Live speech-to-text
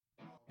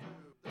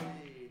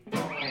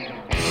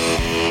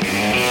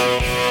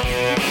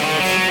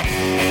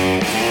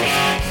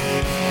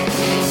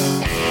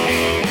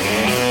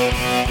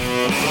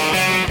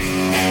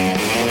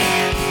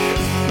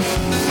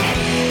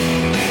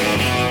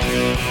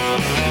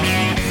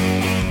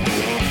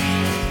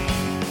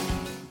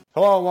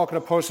Hello and welcome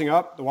to Posting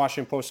Up, the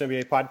Washington Post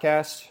NBA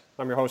podcast.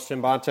 I'm your host,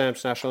 Tim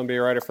Bontemps, national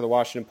NBA writer for the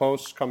Washington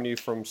Post, coming to you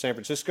from San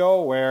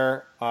Francisco,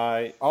 where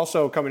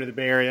also coming to the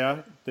Bay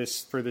Area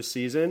for this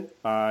season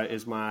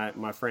is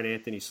my friend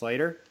Anthony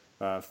Slater,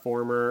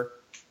 former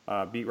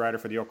beat writer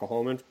for the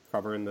Oklahoman,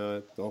 covering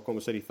the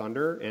Oklahoma City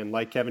Thunder, and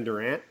like Kevin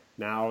Durant,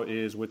 now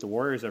is with the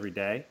Warriors every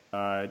day.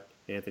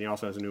 Anthony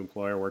also has a new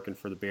employer working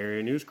for the Bay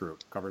Area News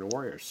Group, covering the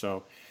Warriors.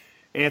 So,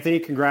 Anthony,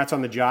 congrats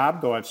on the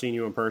job, though I've seen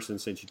you in person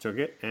since you took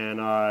it. And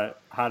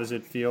how does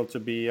it feel to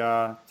be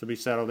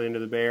settled into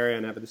the Bay Area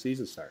and have the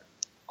season start?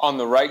 On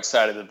the right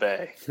side of the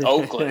Bay,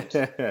 Oakland.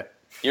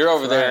 You're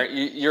over there.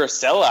 You're a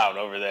sellout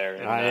over there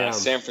in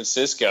San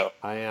Francisco.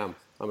 I am.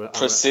 I'm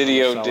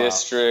Presidio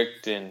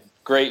District and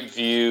great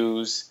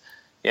views.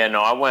 Yeah,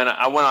 no, I went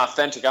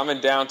authentic. I'm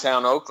in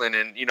downtown Oakland,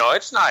 and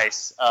it's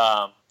nice.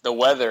 The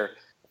weather,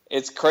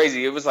 it's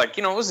crazy. It was like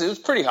it was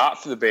pretty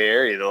hot for the Bay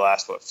Area the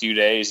last few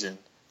days, and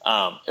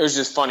it was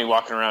just funny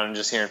walking around and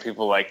just hearing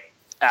people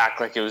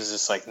act like it was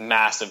this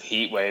massive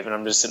heat wave, and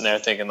I'm just sitting there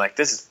thinking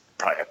this is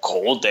probably a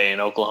cold day in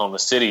Oklahoma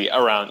City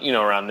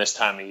around this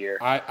time of year.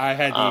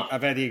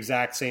 I've had the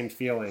exact same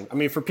feeling. I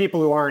mean, for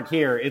people who aren't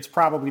here, it's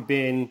probably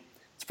been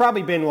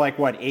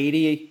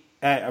 80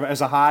 as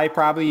a high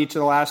probably each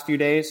of the last few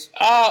days.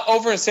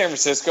 Over in San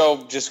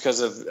Francisco, just because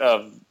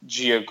of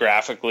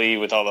geographically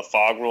with all the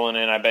fog rolling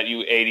in, I bet you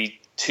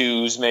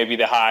 82's maybe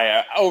the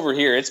high. Over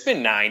here, it's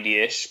been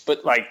 90-ish,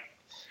 but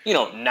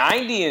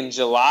 90 in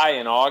July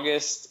and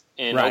August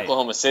in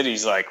Oklahoma City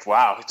is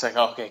wow. It's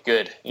okay,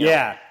 good. We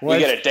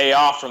get a day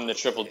off from the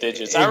triple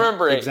digits. I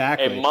remember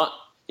a month.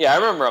 Yeah, I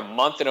remember a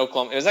month in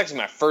Oklahoma. It was actually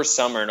my first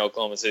summer in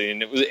Oklahoma City,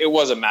 and it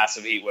was a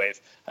massive heat wave.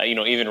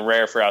 Even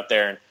rare for out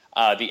there.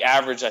 And the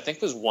average, I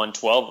think, was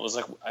 112. It was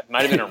it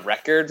might have been a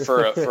record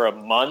for a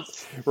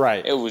month.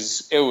 Right. It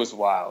was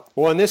wild.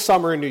 Well, in this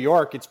summer in New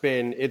York, it's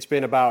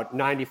been about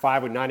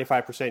 95 with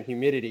 95%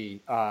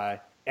 humidity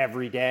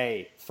every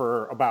day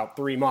for about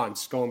 3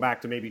 months, going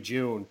back to maybe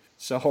June.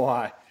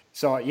 So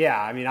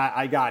yeah, I mean,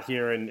 I got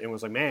here and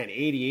was man,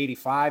 80,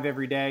 85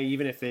 every day,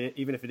 even if it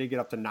did get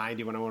up to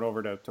 90 when I went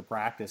over to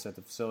practice at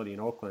the facility in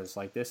Oakland. It's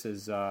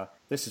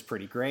this is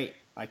pretty great.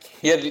 I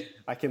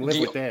can live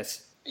with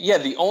this. Yeah,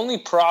 the only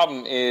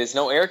problem is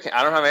no air.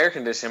 I don't have air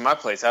conditioning in my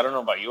place. I don't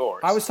know about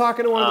yours. I was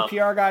talking to one of the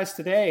PR guys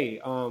today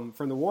from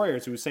the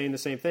Warriors who was saying the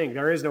same thing.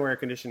 There is no air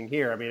conditioning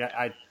here. I mean,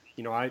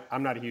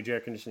 I'm not a huge air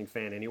conditioning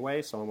fan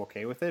anyway, so I'm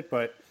okay with it.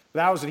 But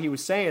that was what he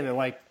was saying.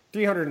 That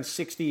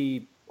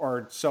 360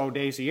 or so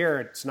days a year,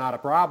 it's not a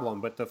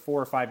problem. But the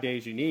 4 or 5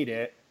 days you need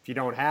it, if you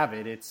don't have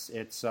it, it's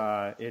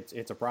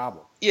a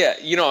problem. Yeah,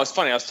 it's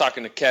funny. I was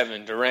talking to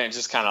Kevin Durant,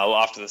 just kind of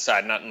off to the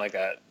side, not in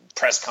a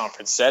press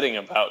conference setting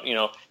about. He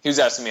was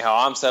asking me how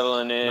I'm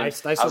settling in.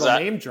 Nice little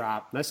name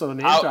drop. Nice little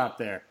name drop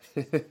there.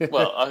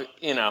 Well,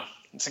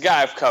 it's a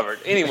guy I've covered.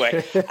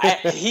 Anyway,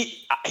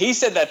 he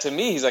said that to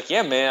me. He's like,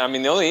 yeah, man. I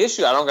mean, the only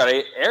issue, I don't got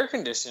air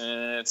conditioning,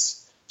 and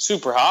it's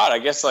super hot. I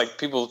guess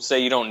people say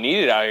you don't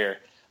need it out here.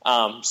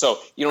 So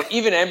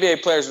even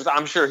NBA players,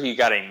 I'm sure he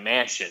got a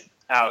mansion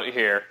out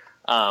here.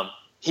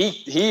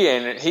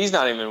 He's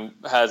not even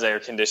has air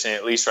conditioning,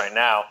 at least right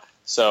now.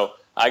 So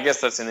I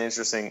guess that's an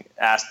interesting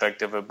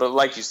aspect of it. But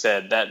like you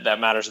said, that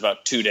matters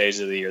about 2 days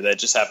of the year. That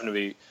just happened to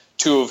be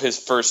 2 of his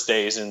first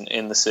days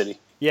in the city.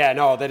 Yeah,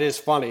 no, that is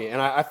funny,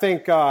 and I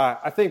think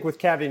with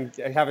Kevin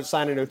having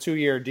signed into a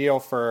 2-year deal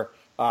for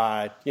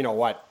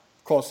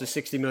close to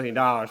 $60 million.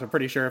 I'm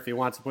pretty sure if he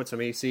wants to put some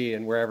AC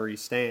in wherever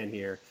he's staying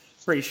here,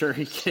 pretty sure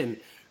he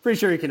can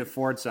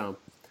afford some.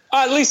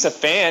 At least a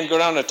fan. Go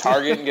down to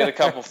Target and get a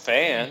couple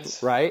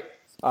fans. Right?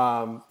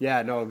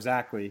 Yeah, no,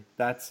 exactly.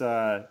 That's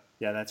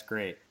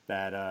great.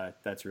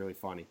 That's really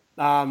funny.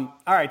 All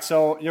right,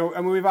 so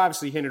I mean, we've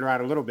obviously hinted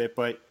around a little bit,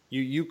 but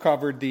you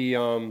covered the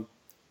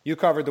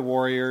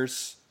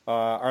Warriors.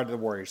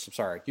 I'm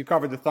sorry. You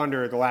covered the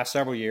Thunder the last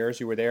several years.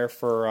 You were there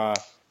for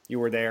the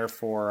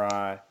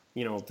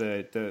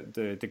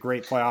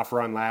great playoff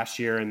run last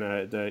year, and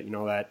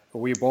that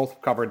we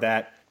both covered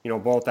that.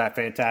 Both that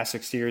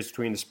fantastic series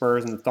between the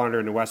Spurs and the Thunder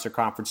in the Western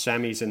Conference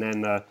semis, and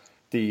then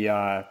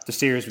the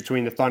series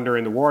between the Thunder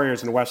and the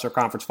Warriors in the Western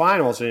Conference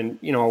Finals. And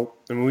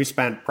we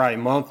spent probably a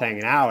month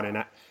hanging out,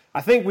 and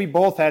I think we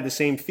both had the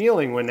same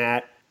feeling when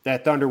that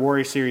Thunder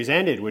Warriors series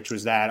ended, which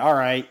was that, all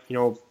right,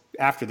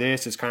 after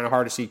this, it's kind of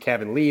hard to see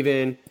Kevin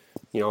leaving.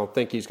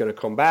 Think he's going to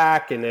come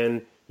back, and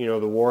then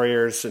the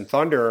Warriors and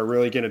Thunder are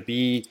really going to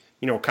be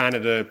kind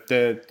of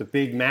the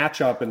big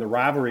matchup and the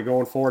rivalry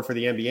going forward for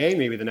the NBA,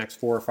 maybe the next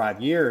 4 or 5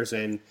 years.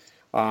 And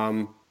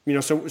so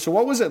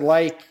what was it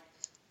like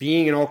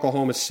being in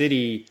Oklahoma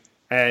City,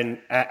 and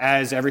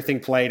as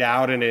everything played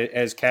out, and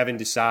as Kevin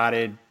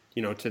decided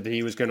that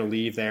he was going to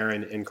leave there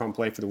and come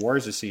play for the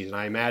Warriors this season?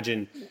 I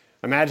imagine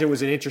it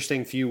was an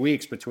interesting few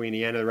weeks between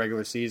the end of the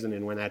regular season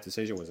and when that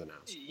decision was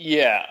announced.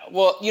 Yeah.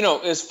 Well,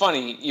 it's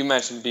funny. You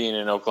mentioned being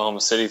in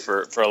Oklahoma City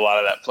for a lot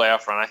of that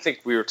playoff run. I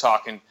think we were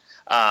talking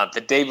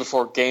the day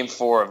before Game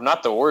 4 of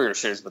not the Warriors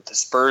series, but the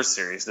Spurs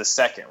series, the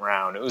second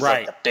round. It was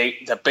right. like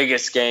the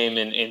biggest game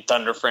in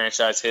Thunder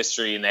franchise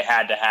history, and they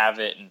had to have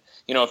it. And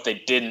if they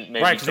didn't,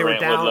 maybe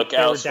Durant would look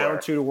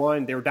elsewhere. They were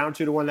down 2-1. They were down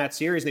 2-1 that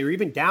series. They were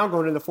even down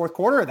going into the fourth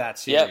quarter of that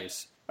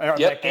series,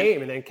 that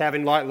game, and then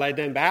Kevin led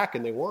them back,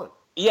 and they won.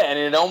 Yeah, and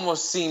it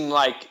almost seemed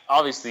like,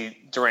 obviously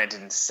Durant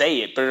didn't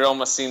say it, but it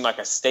almost seemed like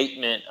a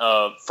statement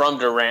from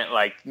Durant,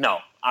 like, no,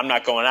 I'm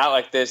not going out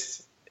like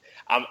this.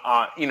 I'm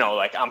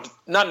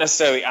not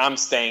necessarily I'm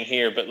staying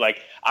here, but like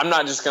I'm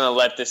not just going to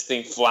let this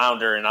thing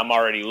flounder, and I'm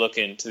already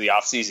looking to the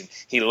offseason.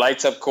 He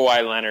lights up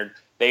Kawhi Leonard.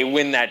 They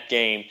win that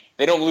game.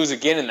 They don't lose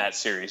again in that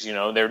series.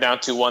 They're down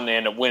 2-1. They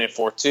end up winning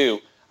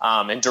 4-2.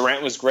 And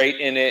Durant was great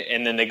in it.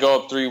 And then they go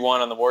up 3-1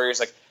 on the Warriors.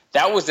 Like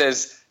that was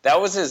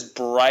as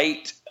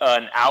bright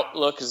an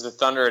outlook as the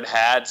Thunder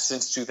had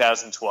since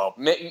 2012.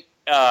 The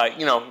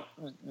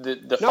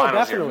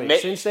finals definitely.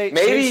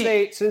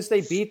 Since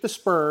they beat the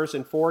Spurs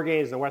in 4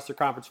 games in the Western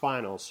Conference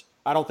Finals,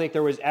 I don't think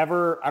there was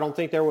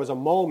a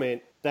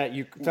moment that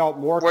you felt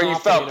more where confident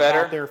you felt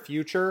better about their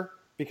future,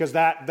 because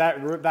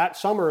that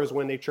summer is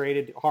when they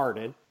traded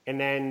Harden, and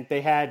then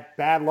they had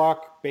bad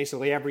luck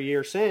basically every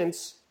year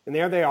since, and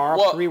there they are,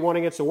 3-1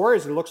 against the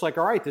Warriors. It looks like,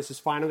 all right, this is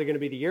finally going to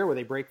be the year where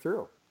they break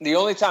through. The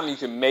only time you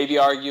can maybe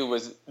argue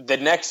was the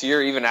next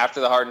year, even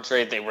after the Harden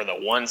trade, they were the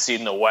 1 seed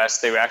in the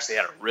West. They actually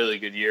had a really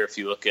good year if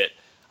you look at,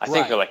 I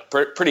think,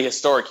 pretty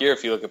historic year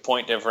if you look at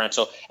point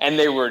differential. And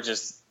they were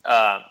just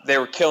they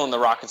were killing the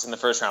Rockets in the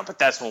first round, but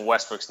that's when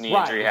Westbrook's knee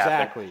injury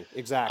happened.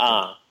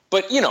 Exactly.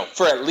 But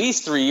for at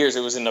least 3 years,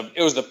 it was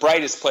the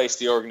brightest place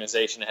the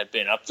organization had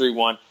been, up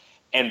 3-1,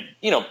 and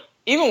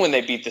even when they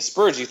beat the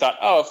Spurs, you thought,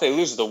 if they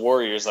lose to the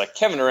Warriors, like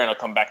Kevin Durant will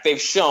come back.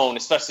 They've shown,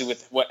 especially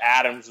with what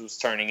Adams was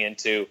turning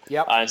into,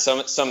 and some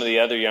of the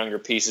other younger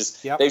pieces,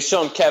 they've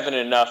shown Kevin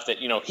enough that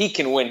he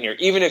can win here.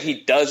 Even if he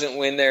doesn't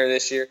win there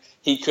this year,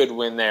 he could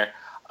win there.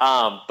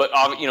 But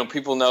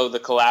people know the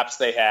collapse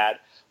they had.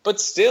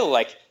 But still,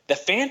 like the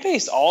fan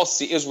base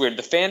it was weird.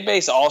 The fan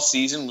base all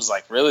season was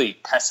like really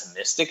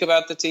pessimistic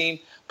about the team.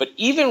 But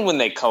even when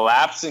they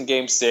collapsed in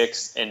Game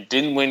 6 and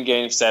didn't win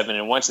Game 7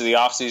 and went to the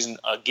offseason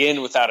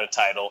again without a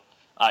title,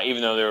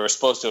 even though they were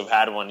supposed to have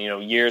had one,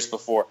 years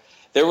before,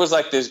 there was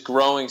like this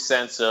growing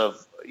sense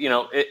of,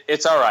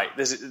 it's all right.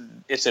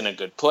 It's in a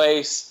good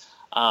place.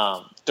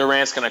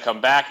 Durant's going to come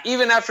back.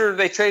 Even after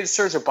they traded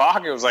Serge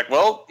Ibaka, it was like,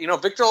 well,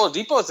 Victor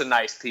Oladipo is a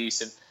nice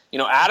piece, and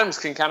Adams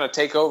can kind of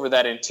take over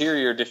that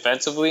interior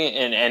defensively,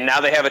 and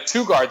now they have a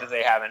 2-guard that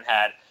they haven't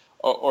had.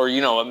 Or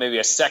maybe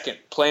a second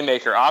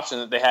playmaker option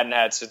that they hadn't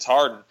had since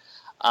Harden.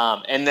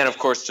 And then, of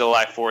course,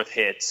 July 4th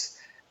hits.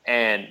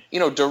 And,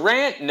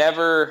 Durant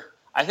never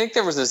 – I think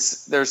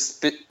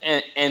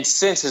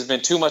since has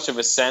been too much of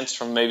a sense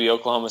from maybe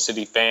Oklahoma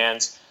City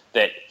fans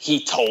that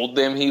he told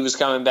them he was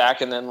coming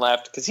back and then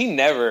left. Because he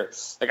never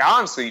 – like,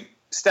 honestly,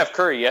 Steph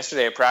Curry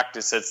yesterday at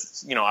practice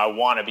says, I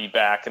want to be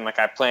back and, like,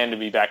 I plan to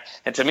be back.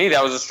 And to me,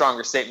 that was a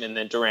stronger statement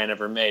than Durant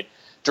ever made.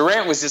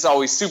 Durant was just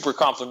always super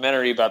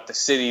complimentary about the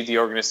city, the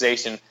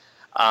organization,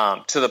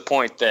 to the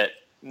point that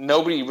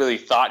nobody really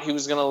thought he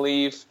was going to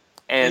leave.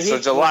 And so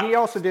he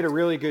also did a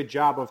really good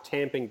job of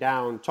tamping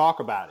down talk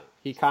about it.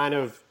 He kind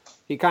of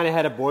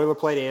had a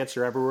boilerplate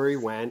answer everywhere he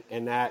went,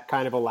 and that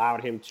kind of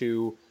allowed him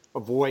to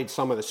avoid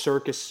some of the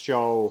circus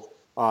show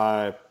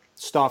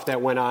stuff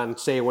that went on,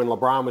 say, when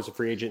LeBron was a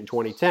free agent in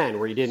 2010,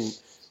 where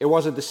it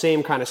wasn't the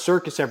same kind of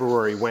circus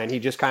everywhere he went. He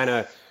just kind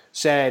of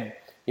said,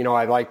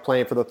 I like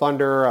playing for the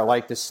Thunder. I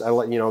like this.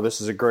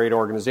 This is a great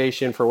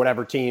organization for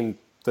whatever team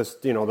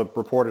the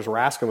reporters were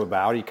asking him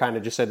about. He kind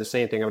of just said the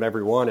same thing about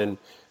everyone, and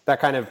that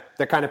kind of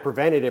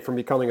prevented it from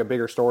becoming a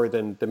bigger story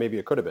than maybe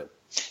it could have been.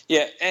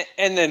 Yeah,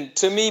 and then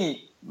to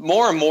me,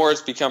 more and more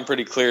it's become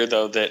pretty clear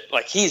though that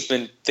like he's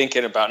been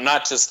thinking about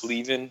not just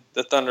leaving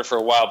the Thunder for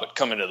a while, but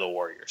coming to the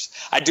Warriors.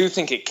 I do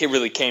think it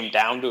really came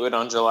down to it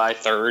on July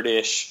 3rd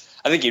ish.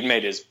 I think he'd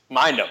made his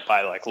mind up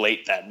by like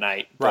late that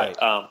night. Right.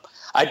 But,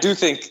 I do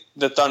think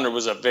the Thunder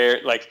was I don't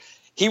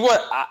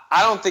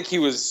think he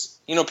was,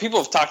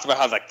 people have talked about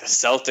how like the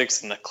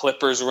Celtics and the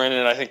Clippers were in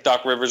it. I think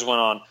Doc Rivers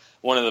went on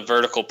one of the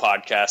Vertical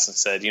podcasts and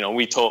said, we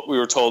were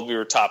told we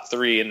were top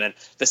 3, and then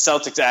the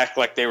Celtics act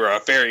like they were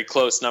a very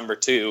close number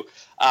 2.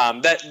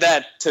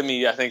 That to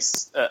me, I think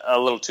is a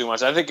little too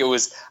much. I think it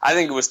was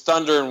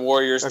Thunder and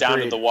Warriors Agreed.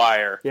 Down to the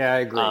wire. Yeah, I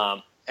agree.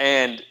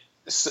 And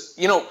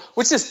so,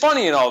 which is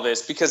funny in all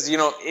this because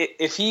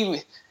if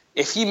he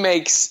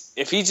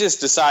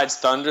just decides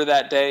Thunder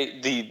that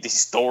day, the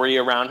story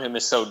around him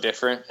is so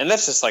different, and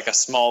that's just like a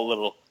small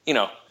little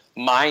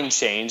mind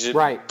change.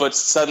 Right. But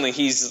suddenly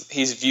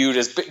he's viewed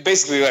as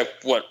basically like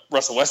what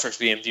Russell Westbrook's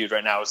being viewed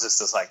right now is just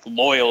this like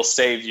loyal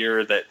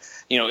savior that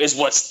is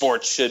what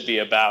sports should be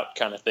about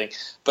kind of thing.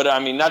 But I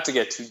mean, not to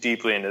get too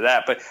deeply into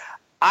that, but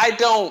I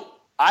don't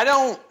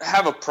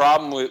have a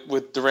problem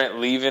with Durant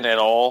leaving at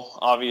all.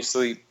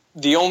 Obviously,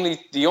 the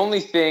only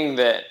thing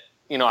that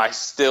I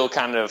still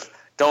kind of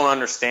don't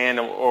understand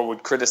or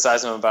would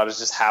criticize him about is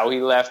just how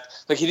he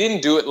left. Like, he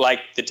didn't do it like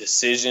the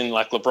decision,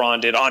 like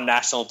LeBron did on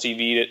national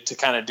TV to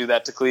kind of do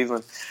that to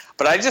Cleveland.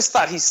 But I just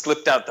thought he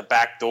slipped out the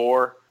back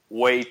door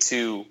way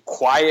too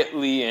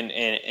quietly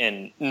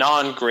and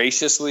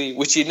non-graciously,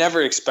 which he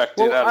never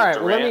expected out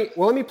of Durant.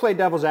 Let me play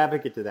devil's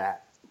advocate to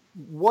that.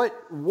 What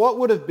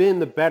would have been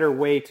the better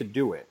way to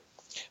do it?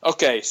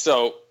 Okay,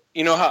 so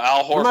you know how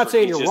Al Horford. I'm not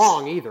saying you're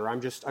wrong either. I'm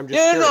just.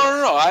 Yeah, curious.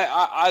 no.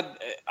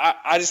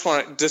 I just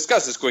want to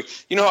discuss this quick.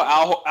 You know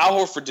how Al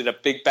Horford did a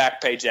big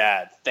back page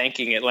ad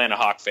thanking Atlanta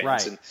Hawk fans,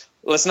 right. And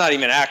let's not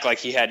even act like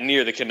he had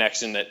near the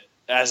connection that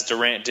as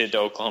Durant did to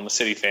Oklahoma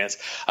City fans.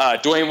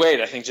 Dwayne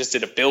Wade, I think, just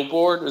did a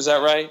billboard. Was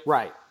that right?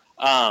 Right.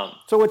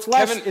 So it's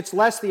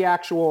less the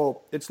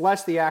actual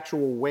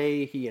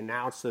way he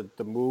announced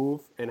the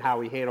move and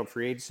how he handled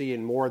free agency,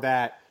 and more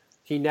that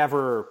he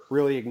never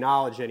really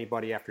acknowledged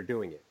anybody after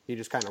doing it. He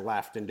just kind of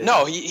left and did.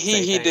 No,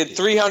 he did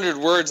 300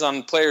 words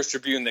on Players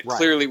Tribune that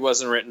clearly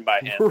wasn't written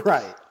by him.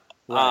 Right.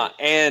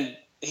 And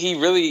he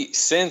really,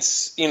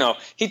 since,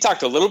 he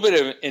talked a little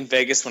bit in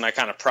Vegas when I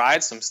kind of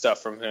pried some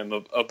stuff from him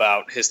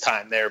about his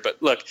time there.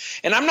 But look,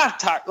 and I'm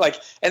not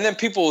and then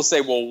people will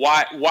say, well,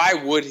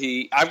 why would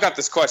he? I've got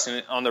this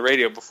question on the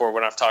radio before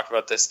when I've talked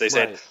about this. They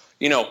said,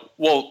 they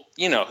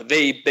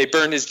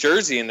burned his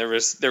jersey and there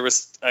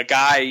was a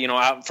guy,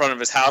 out in front of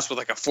his house with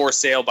like a for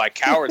sale by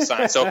Coward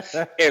sign. So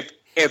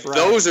if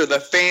those are the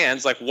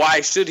fans, like,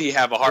 why should he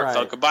have a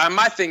heartfelt goodbye?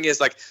 My thing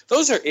is, like,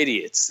 those are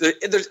idiots.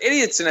 There's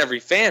idiots in every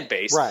fan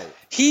base. Right.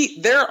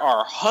 There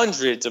are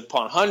hundreds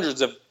upon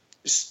hundreds of,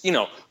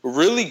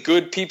 really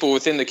good people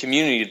within the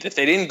community that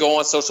they didn't go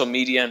on social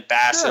media and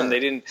bash him. They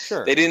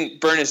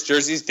didn't burn his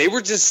jerseys. They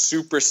were just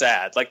super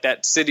sad. Like,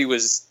 that city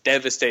was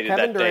devastated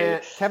that day.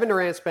 Kevin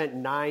Durant spent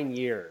 9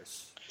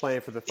 years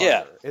playing for the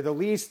Thunder. Yeah. The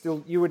least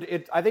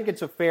I think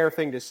it's a fair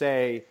thing to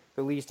say.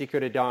 The least he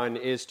could have done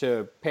is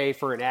to pay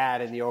for an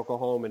ad in the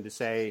Oklahoman to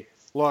say,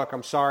 look,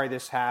 I'm sorry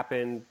this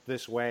happened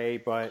this way,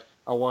 but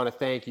I want to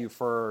thank you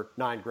for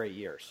 9 great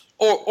years.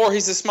 Or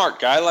he's a smart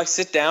guy. Like,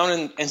 sit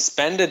down and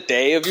spend a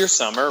day of your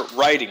summer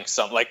writing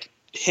something. Like,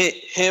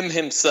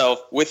 himself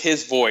with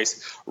his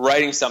voice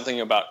writing something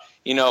about,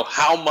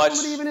 how much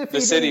the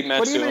city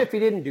meant to him. But even if he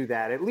didn't do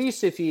that, at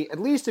least if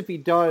he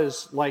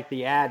does like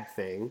the ad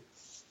thing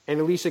and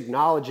at least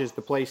acknowledges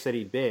the place that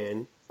he'd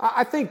been,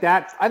 I think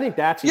that's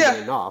even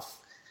enough.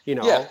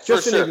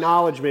 Just an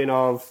acknowledgement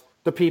of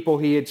the people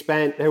who had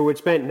spent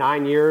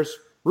 9 years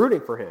rooting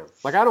for him.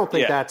 Like, I don't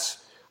think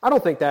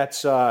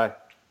that's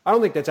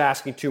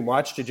asking too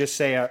much to just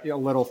say a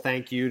little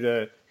thank you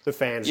to the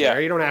fans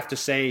there. You don't have to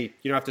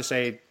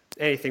say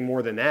anything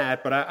more than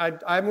that.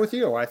 But I'm with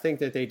you. I think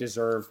that they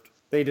deserved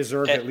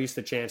at least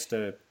a chance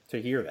to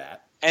hear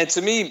that. And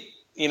to me,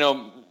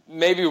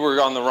 maybe we're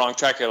on the wrong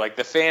track here. Like,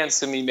 the fans,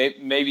 to me,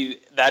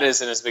 maybe that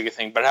isn't as big a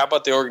thing. But how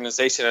about the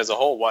organization as a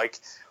whole? Like,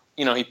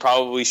 he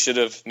probably should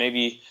have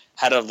maybe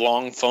had a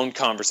long phone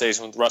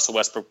conversation with Russell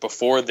Westbrook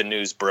before the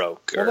news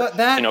broke. Well,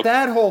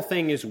 that whole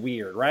thing is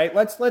weird, right?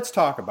 Let's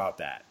talk about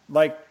that.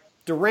 Like,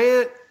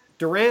 Durant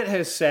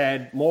has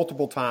said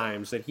multiple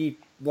times that he,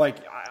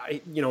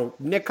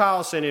 Nick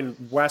Collison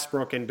and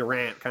Westbrook and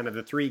Durant, kind of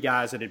the three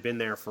guys that had been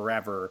there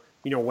forever,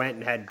 went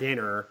and had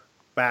dinner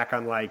back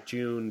on like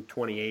June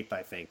 28th,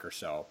 I think, or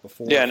so,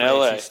 before in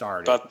LA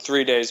started. About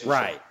 3 days before.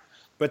 Right.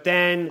 But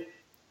then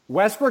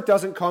Westbrook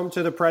doesn't come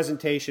to the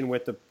presentation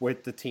with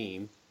the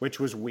team, which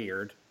was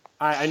weird.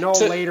 I know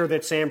later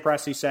that Sam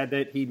Presti said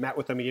that he met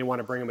with him, he didn't want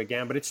to bring him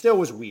again, but it still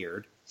was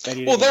weird that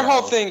he didn't their go.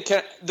 whole thing,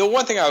 the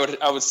one thing I would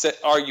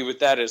argue with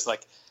that is,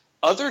 like,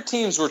 other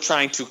teams were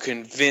trying to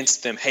convince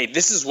them, hey,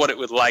 this is what it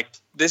would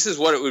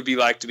be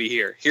like to be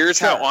here. Here's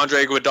how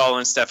Andre Iguodala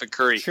and Stephen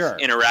Curry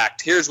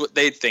interact. Here's what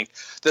they'd think.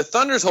 The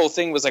Thunder's whole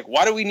thing was like,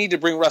 why do we need to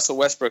bring Russell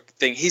Westbrook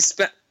thing? He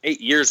spent 8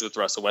 years with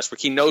Russell Westbrook.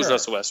 He knows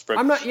Russell Westbrook.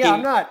 I'm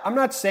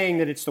not saying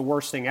that it's the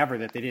worst thing ever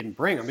that they didn't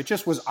bring him. It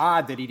just was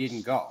odd that he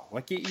didn't go.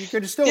 Like, you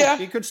could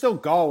still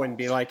go and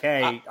be like,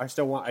 hey, I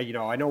still want,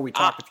 I know we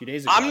talked a few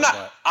days ago.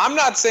 I'm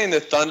not saying the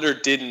Thunder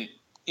didn't,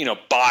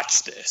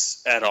 botch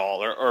this at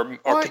all, or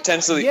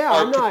potentially.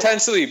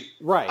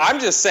 Right.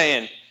 I'm just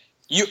saying,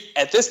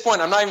 at this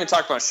point, I'm not even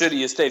talking about should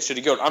he have stayed, should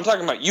he go. I'm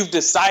talking about you've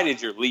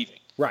decided you're leaving.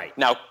 Right.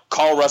 Now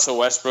call Russell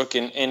Westbrook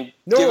and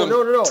give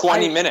him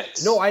 20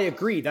 minutes. No, I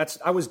agree.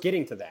 I was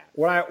getting to that.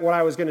 What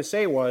I was going to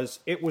say was,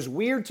 it was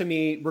weird to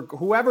me,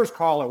 whoever's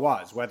call it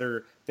was,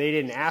 whether they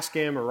didn't ask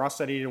him or Russ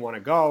said he didn't want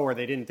to go or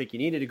they didn't think he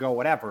needed to go,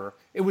 whatever.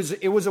 It was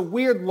a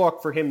weird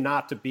look for him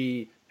not to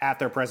be at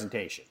their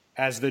presentation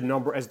as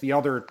the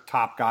other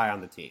top guy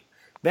on the team.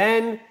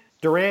 Then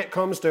Durant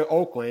comes to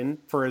Oakland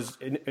for his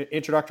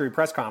introductory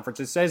press conference.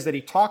 It says that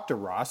he talked to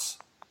Russ.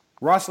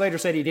 Russ later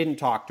said he didn't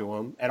talk to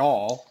him at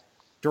all.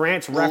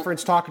 Durant's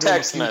reference talking to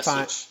him a few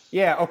times.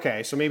 Yeah,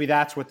 okay, so maybe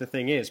that's what the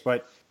thing is.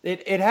 But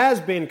it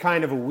has been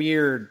kind of a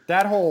weird –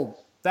 that whole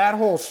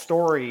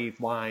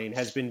storyline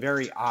has been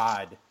very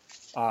odd,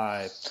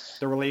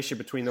 the relationship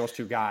between those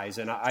two guys.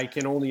 And I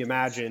can only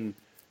imagine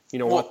 –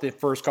 what the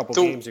first couple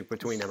games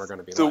between them are going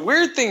to be like. The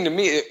weird thing to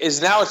me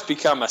is now it's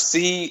become a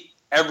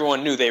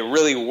everyone knew they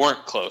really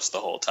weren't close the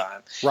whole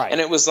time. Right. And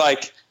it was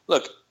like,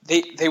 look,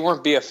 they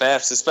weren't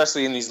BFFs,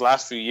 especially in these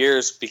last few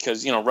years,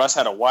 because, Russ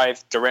had a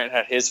wife, Durant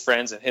had his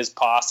friends and his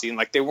posse, and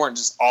like they weren't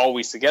just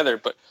always together,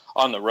 but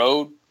on the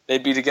road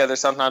they'd be together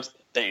sometimes.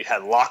 They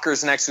had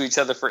lockers next to each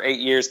other for 8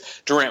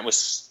 years. Durant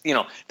was,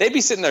 they'd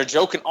be sitting there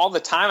joking all the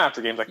time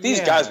after games. Like,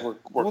 these guys were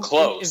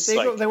close.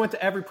 They went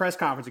to every press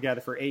conference together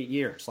for 8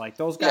 years. Like,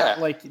 those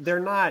guys, they're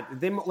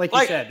not, like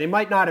you said, they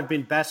might not have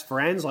been best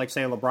friends, like,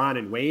 say, LeBron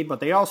and Wade, but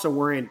they also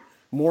weren't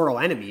mortal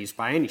enemies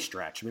by any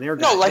stretch. I mean,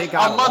 they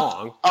got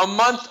along. A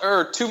month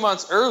or 2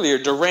 months earlier,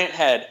 Durant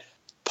had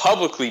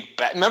publicly,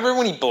 remember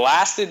when he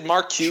blasted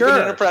Mark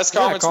Cuban in a press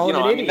conference?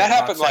 That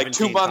happened like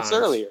 2 months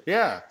earlier.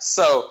 Yeah.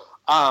 So,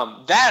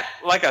 that,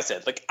 like I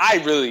said, like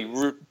I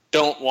really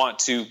don't want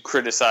to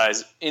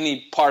criticize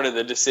any part of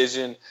the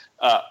decision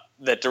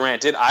that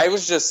Durant did. I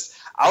was just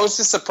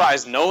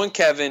surprised knowing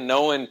Kevin,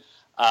 knowing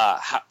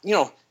how,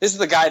 this is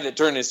the guy that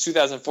during his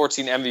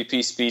 2014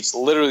 MVP speech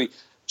literally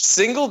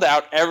singled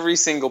out every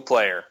single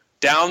player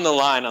down the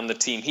line on the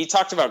team. He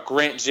talked about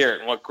Grant Jarrett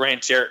and what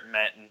Grant Jarrett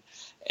meant.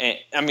 And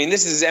I mean,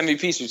 this is his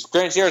MVP speech.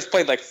 Grant Jarrett's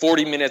played like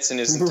 40 minutes in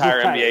his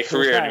entire NBA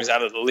career, and he was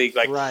out of the league.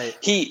 Like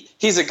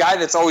he's a guy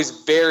that's always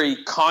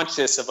very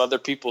conscious of other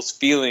people's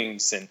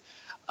feelings, and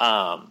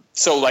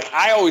so like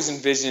I always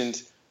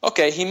envisioned,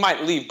 okay, he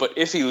might leave, but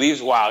if he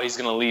leaves, wow, he's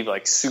going to leave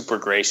like super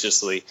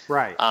graciously.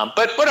 Right.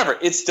 But whatever,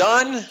 it's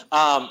done.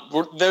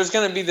 There's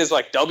going to be this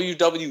like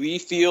WWE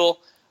feel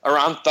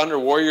around Thunder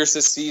Warriors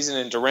this season,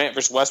 and Durant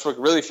versus Westbrook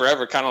really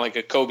forever, kind of like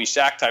a Kobe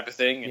Shaq type of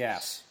thing. And,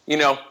 yes.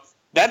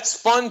 That's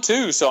fun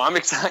too. So I'm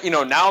excited.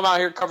 Now I'm out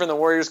here covering the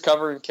Warriors,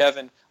 covering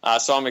Kevin.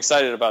 So I'm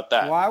excited about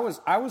that. Well,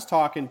 I was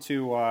talking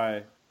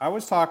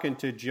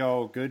to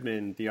Joe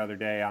Goodman the other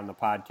day on the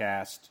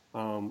podcast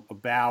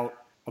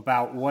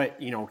about what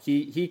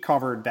he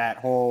covered that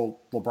whole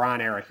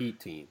LeBron era Heat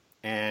team,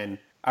 and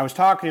I was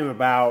talking to him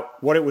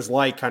about what it was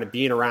like kind of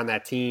being around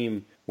that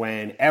team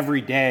when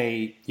every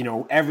day,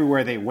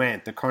 everywhere they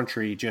went, the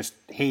country just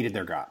hated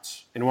their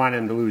guts and wanted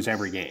them to lose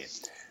every game.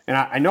 And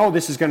I know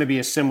this is going to be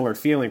a similar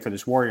feeling for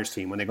this Warriors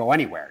team when they go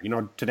anywhere.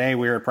 Today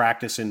we were at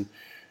practice and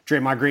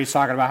Draymond Green's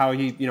talking about how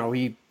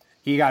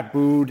he got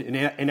booed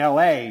in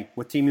L.A.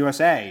 with Team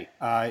USA.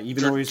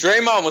 Even though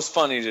Draymond was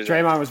funny today.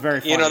 Draymond was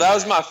very funny. That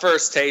was my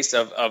first taste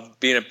of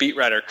being a beat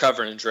writer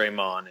covering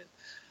Draymond.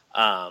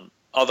 And,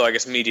 although I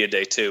guess media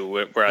day too,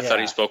 where I thought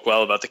he spoke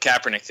well about the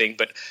Kaepernick thing.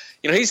 But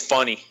he's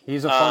funny.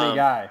 He's a funny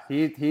guy.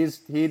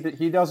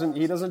 He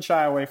doesn't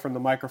shy away from the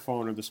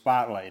microphone or the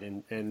spotlight,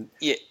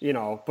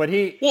 but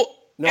he. Well,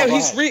 I'm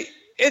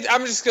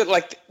just good.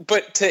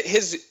 But to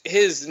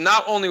his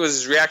not only was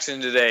his reaction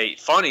today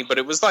funny, but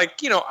it was like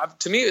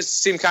to me it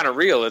seemed kind of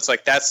real. It's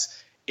like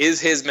is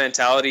his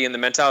mentality and the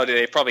mentality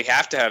they probably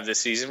have to have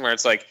this season, where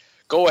it's like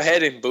go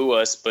ahead and boo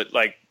us, but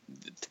like.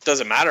 It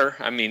doesn't matter.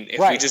 I mean, if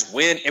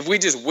we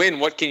just win,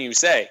 what can you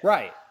say?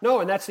 Right. No,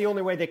 and that's the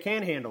only way they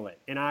can handle it.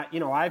 And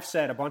I've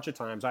said a bunch of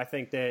times, I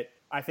think that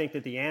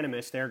the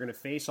animus they're going to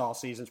face all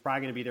season is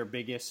probably going to be their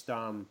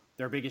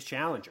biggest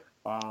challenger,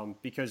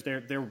 because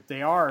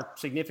they are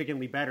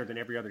significantly better than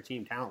every other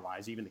team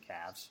talent-wise, even the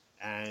Cavs.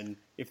 And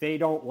if they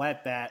don't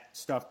let that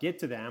stuff get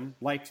to them,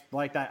 like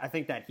that, I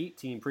think that Heat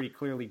team pretty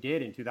clearly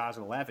did in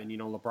 2011.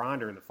 LeBron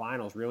during the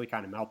finals really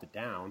kind of melted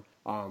down.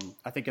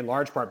 I think in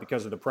large part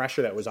because of the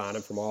pressure that was on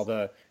him from all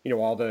the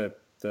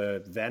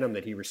venom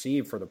that he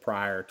received for the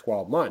prior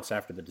 12 months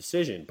after the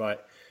decision.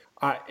 But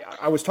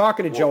I was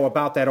talking to Joe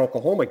about that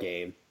Oklahoma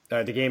game,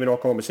 the game in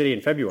Oklahoma City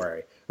in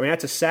February. I mean,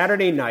 that's a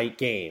Saturday night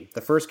game.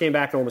 The first game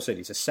back in Oklahoma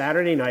City. It's a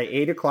Saturday night,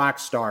 8 o'clock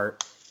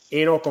start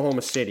in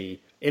Oklahoma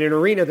City, in an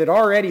arena that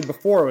already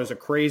before was a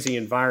crazy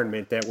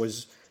environment that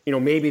was,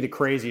 maybe the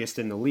craziest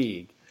in the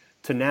league.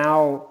 To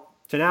now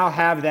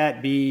have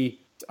that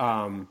be,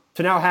 to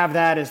now have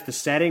that as the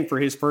setting for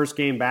his first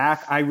game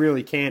back, I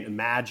really can't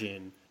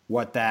imagine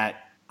what that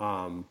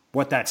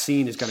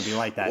scene is going to be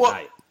like that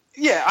night.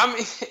 Yeah, I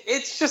mean,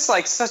 it's just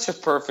like such a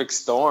perfect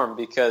storm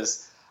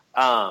because,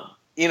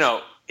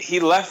 he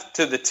left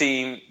to the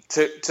team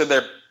to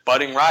their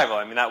budding rival.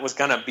 I mean, that was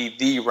going to be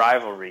the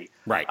rivalry.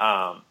 Right.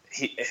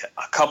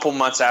 A couple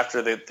months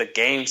after the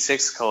Game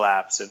 6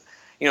 collapse, and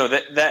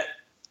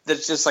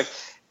that's just like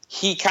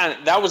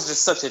that was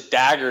just such a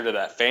dagger to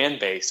that fan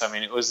base. I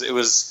mean, it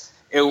was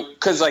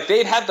because like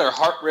they'd had their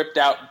heart ripped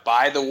out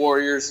by the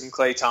Warriors and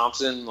Klay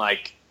Thompson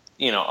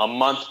a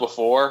month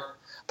before,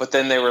 but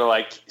then they were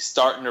like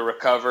starting to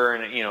recover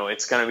and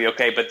it's going to be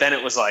okay. But then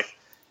it was like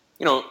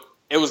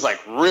it was like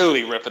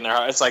really ripping their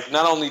heart. It's like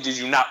not only did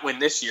you not win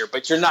this year,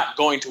 but you're not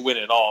going to win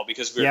it all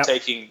because we're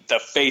taking the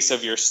face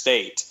of your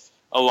state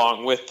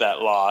along with that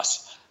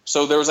loss.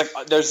 So there was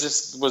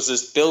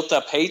this built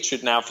up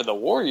hatred now for the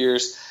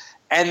Warriors.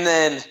 And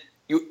then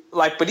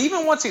but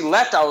even once he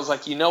left, I was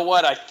like, you know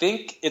what? I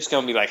think it's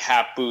going to be like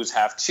half boos,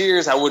 half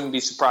cheers. I wouldn't be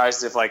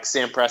surprised if like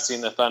Sam Presti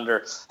and the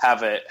Thunder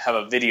have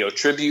a video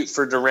tribute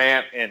for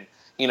Durant. And,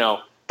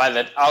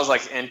 I was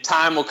like, and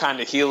time will kind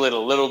of heal it a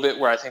little bit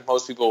where I think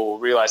most people will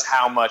realize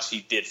how much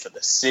he did for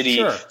the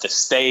city, the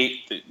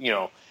state,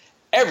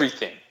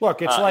 everything.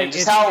 Look, it's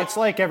it's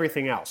like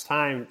everything else.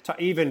 Time,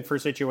 even for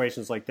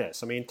situations like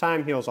this. I mean,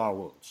 time heals all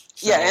wounds.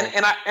 So. Yeah,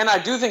 and I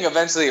do think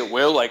eventually it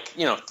will. Like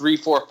 3,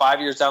 4, 5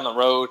 years down the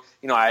road,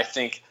 I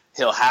think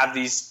he'll have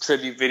these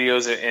tribute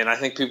videos, and I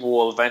think people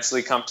will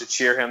eventually come to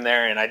cheer him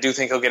there. And I do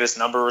think he'll get his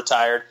number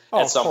retired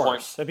at some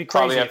point, That'd be crazy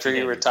probably after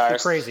he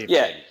retires. Crazy.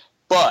 Yeah,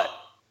 but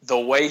the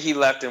way he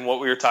left and what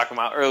we were talking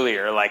about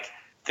earlier, like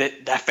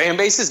that fan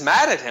base is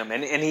mad at him,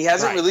 and he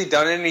hasn't really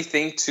done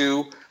anything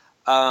to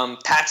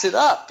patch it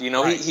up. He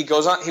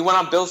went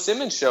on Bill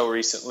Simmons' show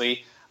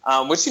recently,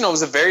 which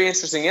was a very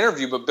interesting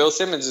interview. But Bill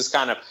Simmons is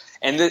kind of,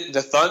 and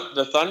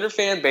the Thunder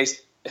fan base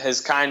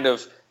has kind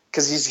of,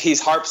 because he's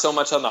harped so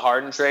much on the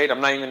Harden trade. I'm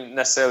not even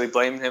necessarily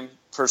blaming him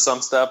for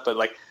some stuff, but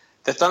like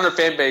the Thunder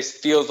fan base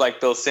feels like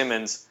Bill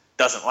Simmons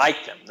doesn't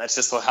like them. That's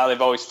just how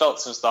they've always felt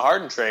since the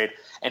Harden trade.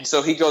 And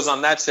so he goes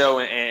on that show,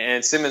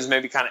 and Simmons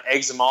maybe kind of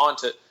eggs him on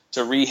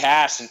to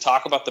rehash and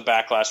talk about the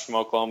backlash from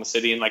Oklahoma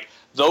City. And like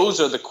those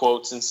are the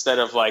quotes instead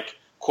of like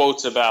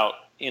quotes about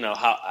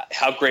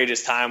how great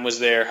his time was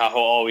there, how he'll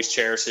always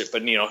cherish it,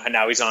 but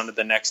now he's on to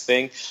the next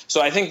thing.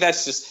 So I think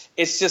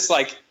it's just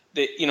like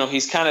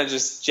he's kind of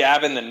just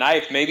jabbing the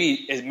knife.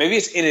 Maybe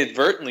it's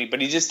inadvertently,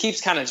 but he just keeps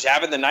kind of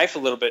jabbing the knife a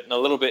little bit.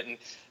 And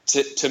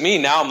to me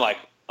now I'm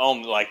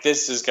like,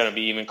 this is going to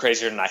be even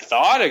crazier than I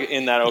thought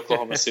in that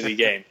Oklahoma City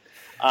game.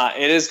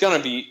 It's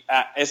going to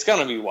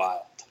be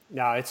wild.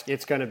 No,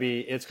 it's going to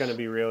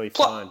be really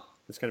fun.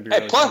 It's going to be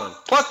really fun.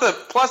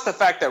 Plus the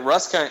fact that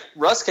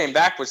Russ came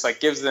back, which like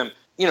gives them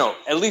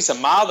at least a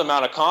mild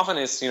amount of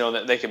confidence,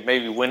 that they could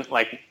maybe win.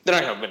 Like they're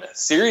not going to win a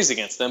series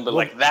against them, but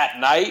like that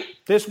night,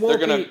 this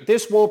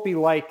won't be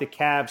like the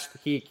Cavs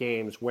Heat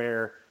games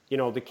where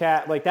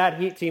that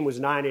Heat team was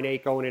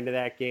 9-8 going into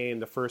that game.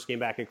 The first game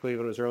back in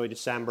Cleveland was early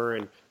December,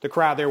 and the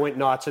crowd there went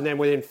nuts. And then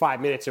within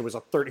 5 minutes, it was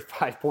a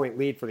 35-point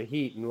lead for the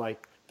Heat, and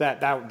like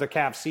that the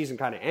Cavs season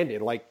kind of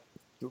ended. Like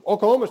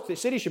Oklahoma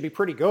City should be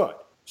pretty good.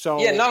 So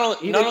yeah,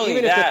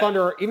 even if the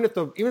Thunder, even if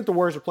the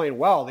Warriors are playing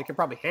well, they could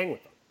probably hang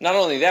with them. Not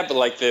only that, but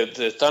like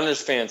the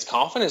Thunder's fans'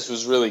 confidence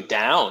was really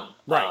down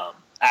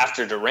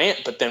after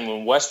Durant. But then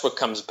when Westbrook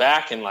comes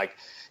back and like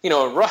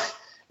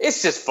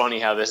it's just funny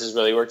how this has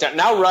really worked out.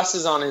 Now Russ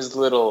is on his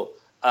little.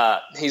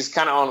 He's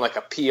kind of on like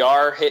a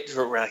PR hit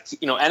where like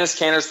Enes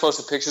Kanter's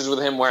posted pictures with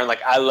him wearing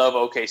like I Love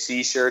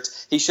OKC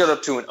shirts. He showed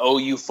up to an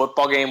OU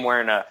football game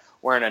wearing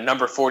a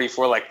number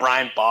 44 like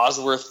Brian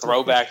Bosworth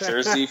throwback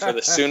jersey for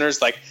the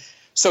Sooners. Like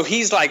so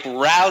he's like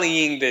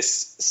rallying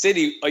this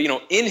city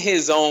in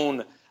his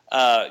own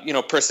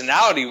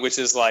personality, which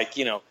is like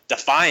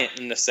defiant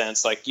in the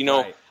sense like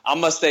I'm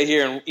gonna stay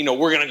here and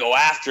we're gonna go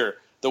after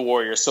the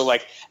Warriors. So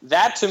like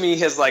that to me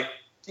has like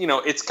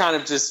it's kind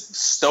of just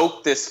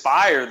stoked this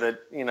fire that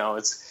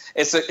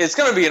it's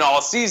going to be an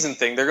all season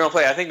thing. They're going to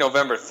play I think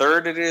November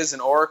 3rd it is in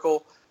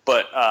Oracle,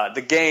 but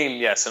the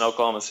game in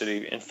Oklahoma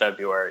City in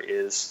February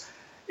is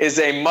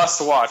a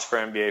must watch for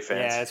NBA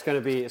fans. Yeah, it's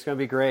going to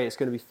be great. It's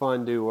going to be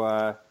fun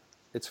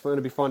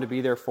to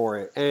be there for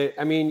it. And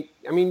I mean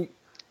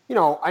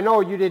I know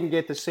you didn't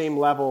get the same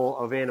level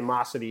of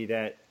animosity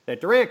that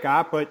Durant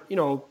got, but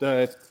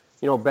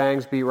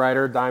Bangs beat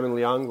writer Diamond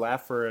Leung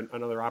left for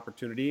another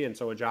opportunity, and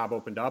so a job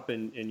opened up,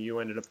 and you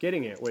ended up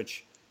getting it,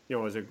 which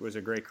was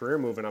a great career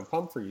move, and I'm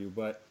pumped for you.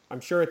 But I'm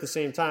sure at the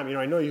same time,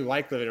 I know you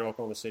like living in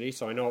Oklahoma City,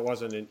 so I know it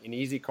wasn't an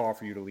easy call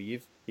for you to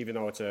leave, even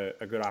though it's a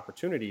good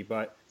opportunity.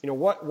 But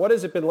what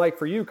has it been like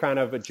for you, kind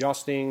of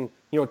adjusting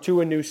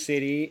to a new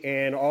city,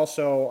 and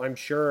also I'm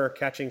sure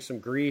catching some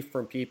grief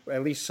from people,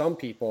 at least some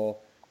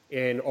people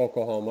in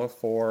Oklahoma,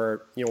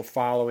 for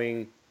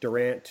following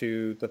Durant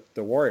to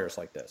the Warriors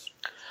like this?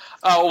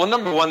 Well,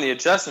 number one, the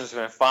adjustment's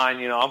been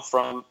fine. I'm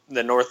from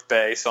the North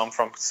Bay, so I'm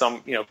from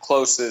some,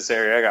 close to this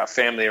area. I got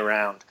family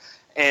around.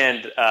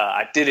 And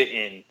I did it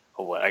in,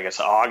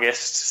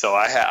 August. So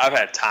I've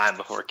had time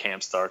before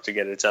camp starts to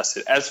get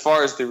adjusted. As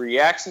far as the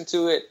reaction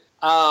to it,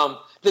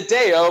 the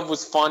day of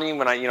was funny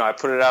when I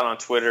put it out on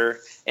Twitter.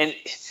 And,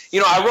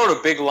 I wrote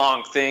a big,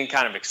 long thing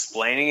kind of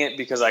explaining it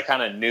because I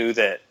kind of knew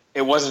that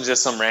it wasn't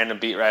just some random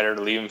beat writer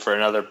leaving for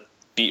another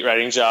beat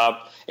writing job.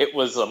 It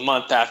was a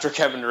month after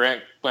Kevin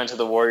Durant went to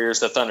the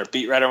Warriors. The Thunder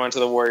beat writer went to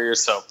the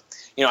Warriors. So,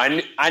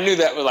 I knew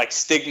that with like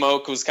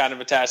stigma was kind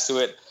of attached to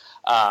it.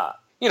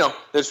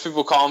 There's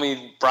people call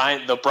me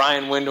the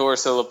Brian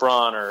Windhorse of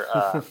LeBron,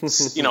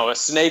 or a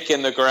snake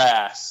in the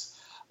grass,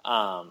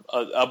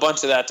 a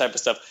bunch of that type of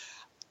stuff.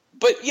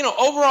 But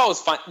overall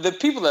it's fine. The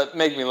people that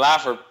make me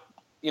laugh are,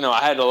 I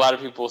had a lot of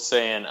people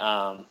saying,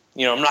 I'm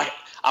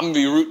going to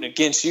be rooting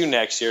against you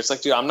next year. It's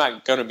like, dude, I'm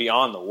not going to be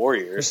on the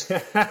Warriors.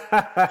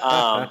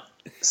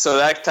 So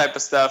that type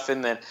of stuff.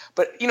 And then,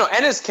 but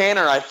Enes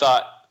Kanter, I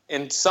thought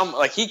in some,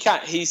 like he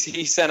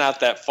sent out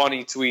that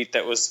funny tweet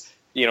that was,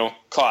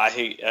 I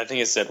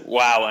think it said,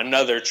 "Wow,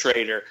 another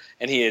traitor."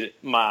 And it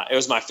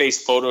was my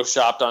face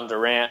photoshopped on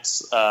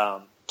Durant's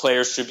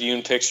Players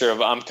Tribune picture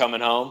of "I'm coming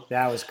home."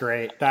 That was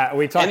great.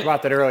 We talked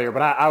about that earlier,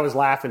 but I was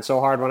laughing so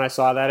hard when I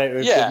saw that.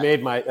 It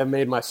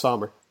made my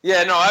summer.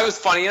 Yeah, no, it was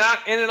funny, and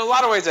in a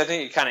lot of ways, I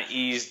think it kind of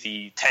eased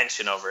the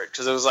tension over it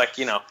because it was like,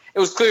 it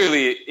was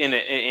clearly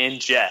in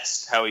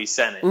jest how he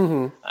sent it,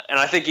 and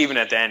I think even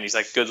at the end, he's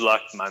like, "Good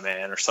luck, my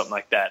man," or something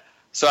like that.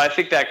 So I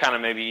think that kind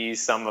of maybe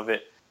eased some of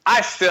it.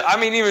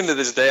 Even to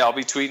this day, I'll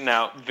be tweeting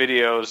out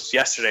videos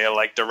yesterday of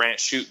like Durant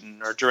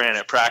shooting or Durant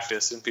at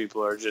practice, and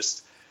people are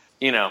just,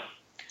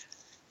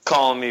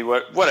 calling me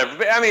whatever.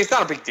 But, it's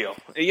not a big deal.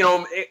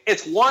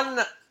 It's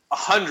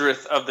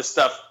 1/100th of the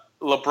stuff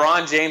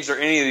LeBron James or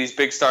any of these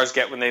big stars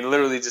get when they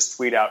literally just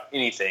tweet out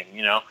anything,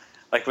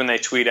 like when they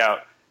tweet out,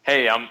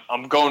 "Hey,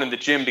 I'm going to the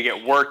gym to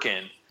get work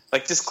in."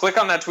 Like, just click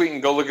on that tweet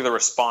and go look at the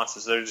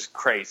responses. They're just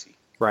crazy.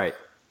 Right.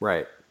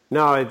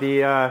 No,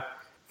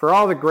 for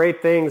all the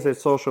great things that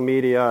social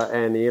media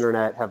and the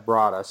internet have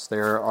brought us,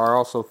 there are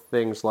also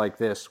things like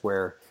this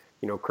where,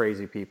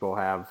 crazy people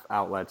have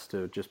outlets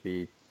to just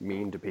be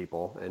mean to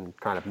people and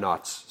kind of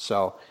nuts.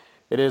 So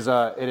it is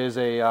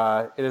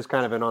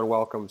kind of an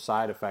unwelcome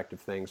side effect of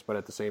things, but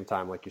at the same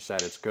time, like you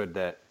said, it's good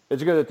that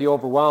the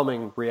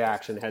overwhelming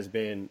reaction has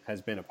been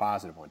a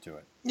positive one to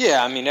it.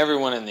 Yeah,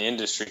 everyone in the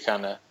industry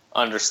kind of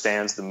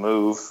understands the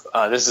move.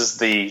 This is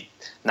the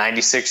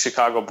 96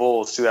 Chicago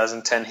Bulls,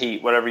 2010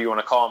 Heat, whatever you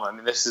want to call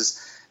them. This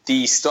is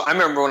I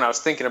remember when I was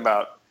thinking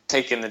about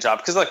taking the job,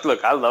 because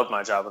look, I love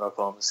my job at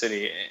Oklahoma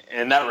City,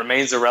 and that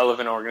remains a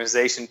relevant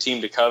organization,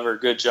 team to cover,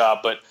 good job.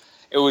 But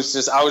I was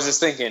just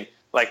thinking,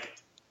 like,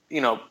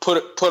 put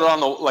it on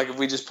the, like, if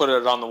we just put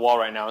it on the wall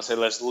right now and say,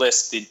 let's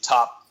list the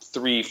top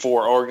 3-4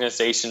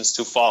 organizations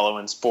to follow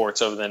in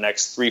sports over the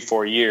next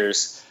 3-4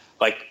 years.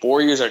 Like,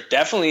 Warriors are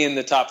definitely in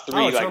the top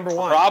 3. It's number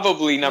one.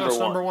 Probably number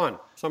one.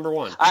 It's number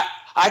one.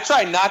 I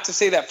try not to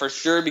say that for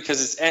sure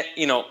because it's,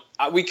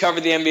 we cover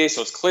the NBA,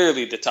 so it's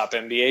clearly the top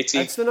NBA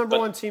team. It's the number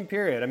one team,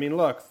 period.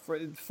 Look, for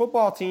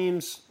football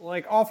teams,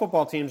 like all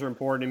football teams are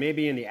important, and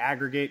maybe in the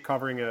aggregate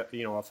covering a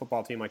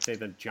football team like, say,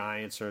 the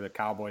Giants or the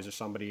Cowboys or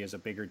somebody is a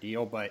bigger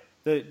deal, but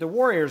the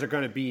Warriors are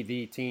going to be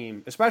the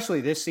team,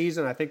 especially this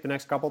season. I think the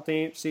next couple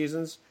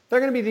seasons, they're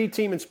going to be the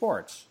team in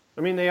sports.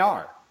 They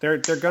are. They're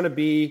going to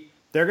be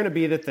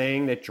the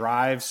thing that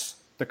drives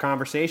the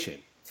conversation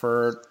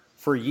for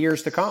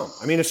years to come.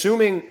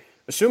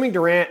 Assuming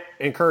Durant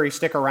and Curry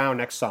stick around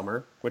next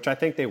summer, which I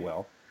think they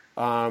will,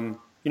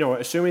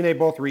 assuming they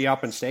both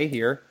re-up and stay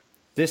here,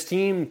 this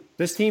team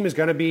is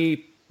going to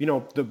be,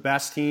 the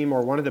best team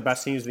or one of the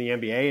best teams in the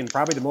NBA and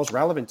probably the most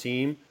relevant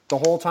team the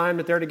whole time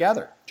that they're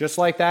together, just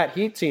like that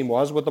Heat team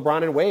was with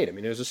LeBron and Wade.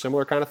 It was a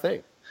similar kind of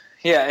thing.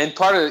 Yeah, and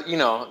part of,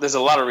 there's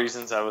a lot of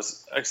reasons I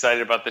was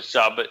excited about this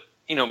job, but,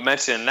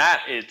 mentioning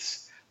that,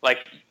 it's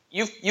like,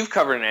 You've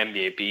covered an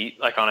NBA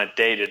beat like on a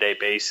day-to-day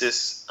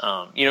basis.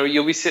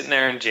 You'll be sitting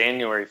there in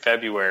January,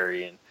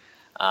 February, and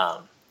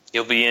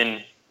you'll be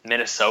in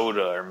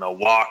Minnesota or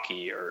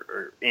Milwaukee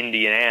or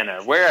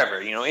Indiana, wherever,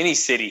 any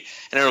city,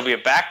 and it'll be a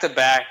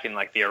back-to-back, and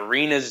like the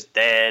arena's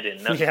dead, and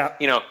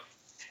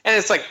and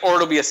it's like, or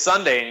it'll be a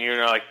Sunday, and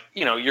you're like,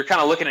 you're kind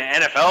of looking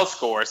at NFL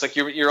score. It's like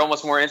you're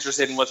almost more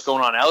interested in what's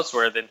going on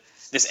elsewhere than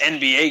this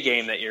NBA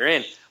game that you're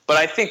in. But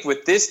I think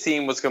with this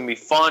team, what's going to be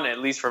fun, at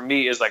least for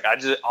me, is like I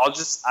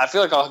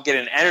feel like I'll get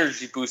an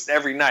energy boost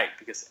every night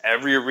because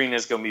every arena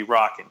is going to be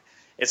rocking.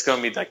 It's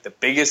going to be like the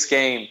biggest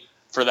game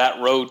for that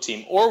road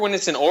team. Or when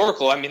it's in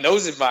Oracle,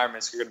 those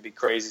environments are going to be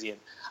crazy. And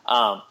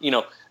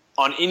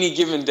on any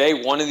given day,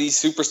 one of these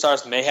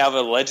superstars may have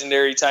a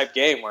legendary type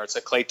game where it's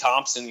a Klay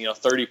Thompson,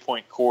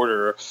 30-point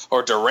quarter,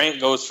 or Durant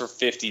goes for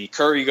 50,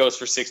 Curry goes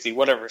for 60,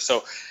 whatever.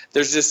 So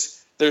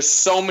there's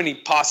so many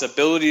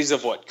possibilities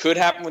of what could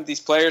happen with these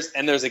players,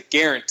 and there's a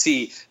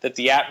guarantee that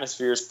the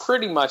atmospheres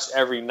pretty much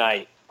every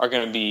night are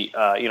going to be,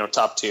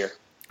 top tier.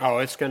 Oh,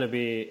 it's going to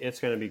be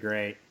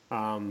great.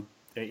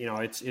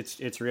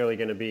 It's really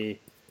going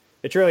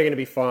to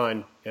be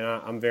fun.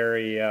 I'm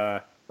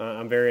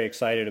very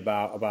excited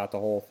about the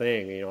whole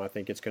thing. I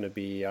think it's going to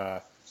be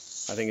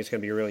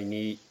really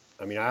neat.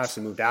 I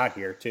actually moved out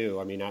here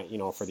too.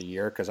 For the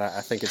year because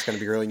I think it's going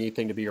to be a really neat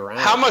thing to be around.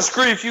 How much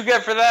grief you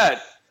get for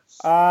that?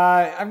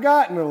 I've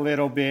gotten a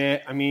little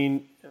bit.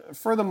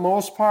 For the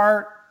most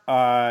part,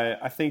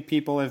 I think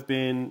people have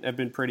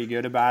been pretty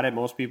good about it.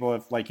 Most people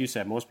have, like you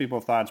said,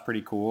 thought it's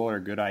pretty cool or a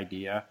good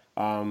idea.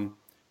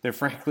 There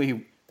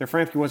frankly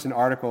was an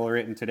article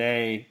written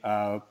today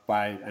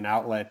by an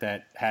outlet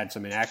that had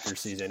some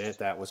inaccuracies in it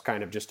that was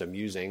kind of just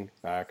amusing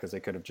because they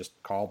could have just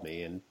called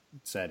me and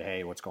said,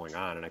 "Hey, what's going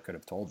on?" and I could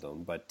have told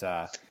them. But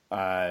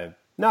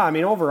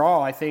no,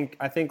 overall, I think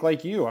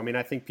like you.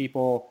 I think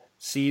people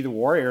see the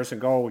Warriors and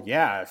go,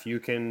 yeah, if you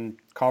can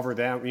cover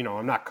them,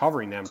 I'm not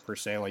covering them per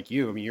se like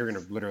you. You're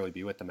going to literally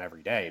be with them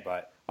every day.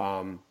 But,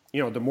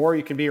 the more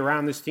you can be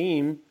around this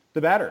team,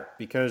 the better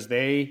because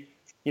they,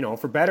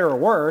 for better or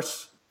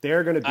worse,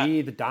 they're going to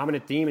be the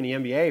dominant team in the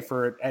NBA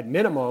for, at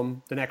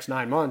minimum, the next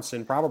 9 months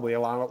and probably a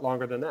lot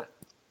longer than that.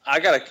 I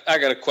got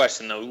a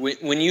question though.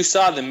 When you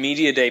saw the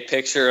media day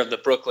picture of the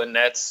Brooklyn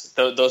Nets,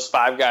 those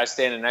 5 guys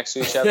standing next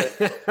to each other,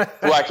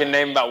 who I can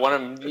name about one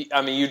of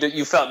them,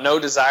 you felt no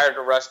desire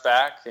to rush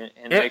back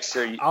and make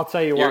sure I'll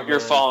tell you what,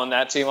 you're following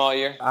that team all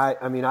year.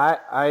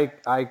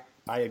 I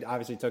I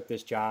obviously took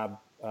this job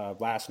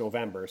last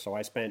November, so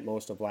I spent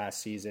most of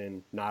last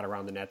season not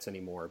around the Nets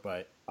anymore.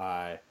 But,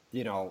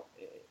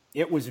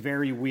 it was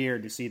very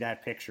weird to see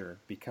that picture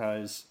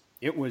because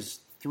it was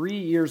 3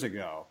 years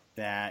ago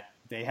that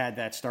they had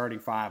that starting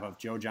five of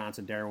Joe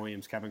Johnson, Darrell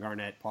Williams, Kevin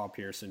Garnett, Paul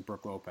Pierce, and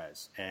Brook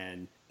Lopez.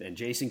 And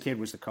Jason Kidd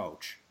was the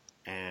coach.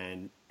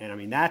 And I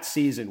mean, that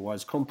season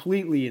was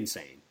completely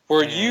insane.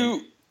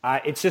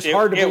 It's just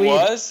hard to believe.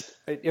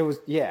 It was,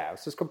 yeah, it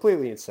was just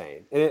completely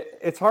insane.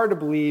 It's hard to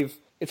believe.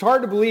 It's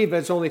hard to believe that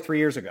it's only 3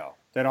 years ago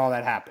that all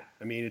that happened.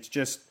 I mean, it's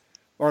just,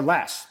 or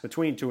less,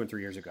 between 2 and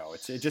 3 years ago.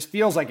 It just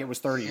feels like it was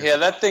 30 years ago. Yeah,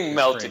 that thing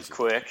melted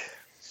quick.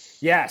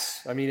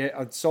 Yes. I mean,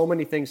 so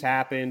many things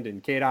happened,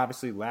 and Kate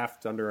obviously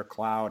left under a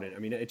cloud. And I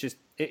mean,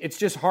 it's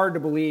just hard to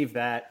believe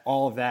that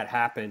all of that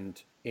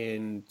happened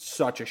in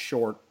such a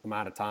short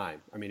amount of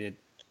time. I mean,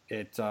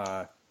 and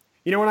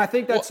I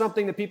think that's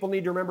something that people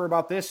need to remember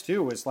about this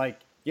too, is like,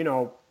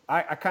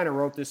 I kind of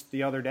wrote this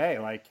the other day,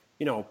 like,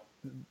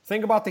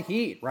 think about the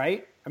Heat,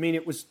 right? I mean,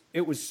 it was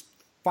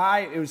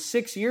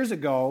 6 years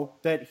ago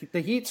that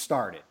the Heat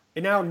started,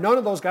 and now none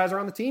of those guys are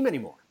on the team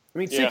anymore. I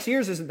mean, 6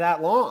 years isn't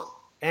that long,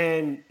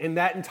 and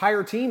that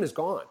entire team is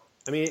gone.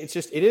 I mean, it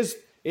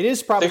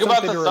is probably think something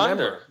about the to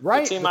Thunder, remember,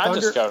 right? The team I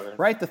discovered,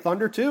 right? The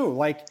Thunder too.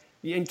 Like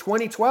in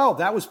 2012,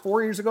 that was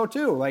 4 years ago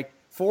too. Like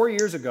 4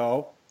 years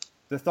ago,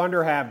 the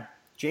Thunder have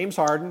James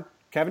Harden,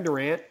 Kevin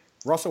Durant,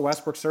 Russell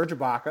Westbrook, Serge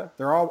Ibaka.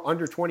 They're all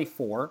under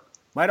 24.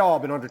 Might all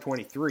have been under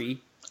 23.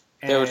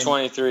 They were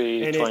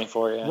 23,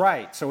 24, yeah.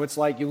 Right. So it's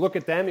like you look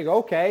at them, you go,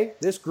 okay,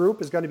 this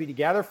group is going to be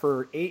together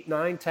for 8,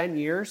 9, 10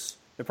 years.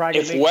 They're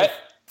probably going to make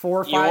 4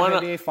 or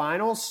 5 NBA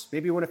finals,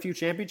 maybe win a few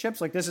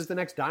championships. Like, this is the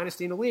next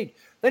dynasty in the league.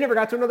 They never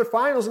got to another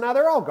finals, and now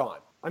they're all gone.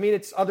 I mean,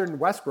 it's other than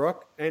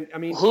Westbrook. And, I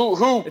mean, who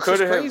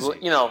could have,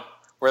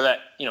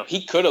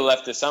 he could have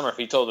left this summer if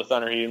he told the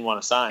Thunder he didn't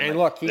want to sign. And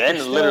look,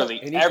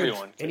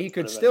 everyone. He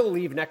could still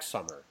leave next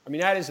summer. I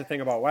mean, that is the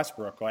thing about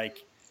Westbrook.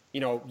 Like,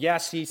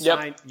 yes, he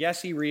signed. Yep.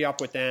 Yes, he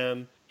re-upped with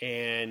them,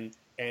 and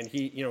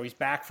he, he's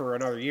back for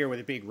another year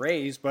with a big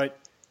raise. But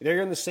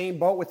they're in the same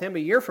boat with him a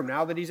year from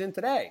now that he's in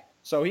today.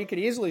 So he could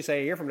easily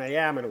say a year from now,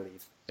 yeah, I'm going to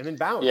leave, and then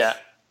bounce. Yeah.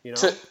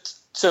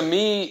 To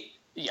me,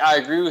 I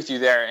agree with you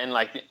there, and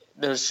like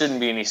there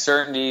shouldn't be any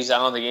certainties. I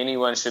don't think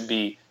anyone should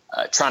be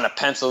trying to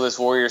pencil this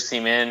Warriors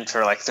team in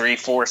for like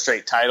 3-4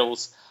 straight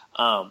titles.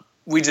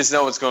 We just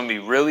know it's going to be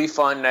really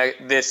fun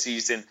this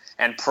season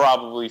and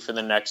probably for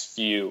the next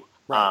few.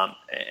 Right.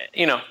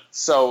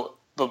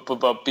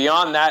 But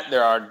beyond that,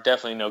 there are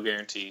definitely no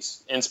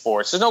guarantees in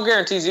sports. There's no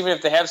guarantees even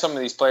if they have some of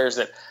these players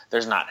that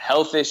there's not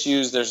health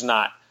issues. There's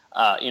not,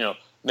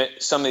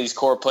 some of these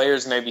core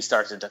players maybe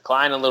start to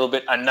decline a little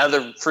bit.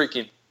 Another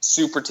freaking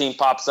super team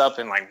pops up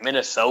in like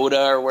Minnesota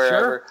or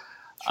wherever.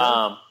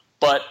 Sure.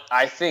 But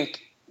I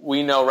think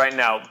we know right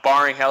now,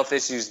 barring health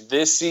issues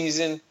this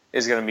season,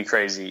 is going to be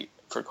crazy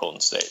for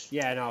Golden State.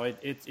 Yeah, no,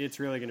 it's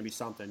really going to be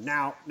something.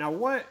 Now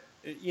what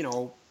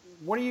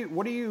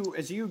do you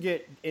as you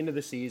get into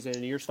the season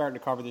and you're starting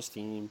to cover this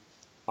team,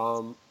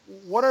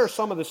 what are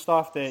some of the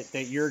stuff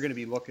that you're going to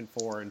be looking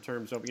for in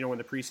terms of, when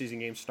the preseason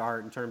games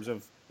start, in terms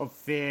of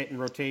fit and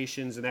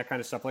rotations and that kind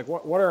of stuff? Like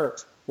what are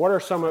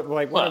some of,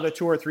 like, what are the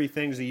 2 or 3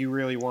 things that you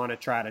really want to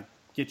try to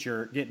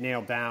get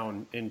nailed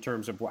down in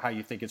terms of how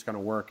you think it's going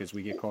to work as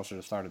we get closer to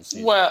the start of the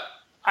season? Well,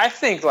 I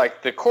think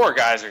like the core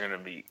guys are going to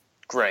be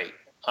great.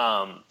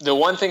 The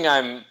one thing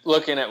I'm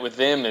looking at with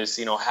them is,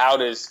 how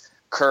does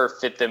Kerr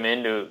fit them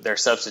into their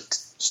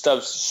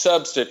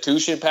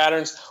substitution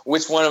patterns?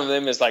 Which one of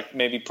them is like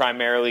maybe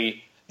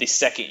primarily the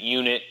second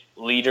unit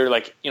leader?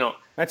 Like,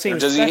 that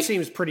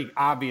seems pretty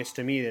obvious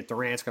to me that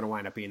Durant's going to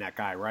wind up being that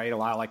guy, right? A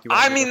lot like you.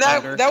 I mean,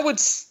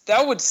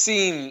 that would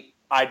seem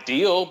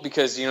ideal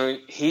because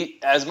he,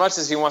 as much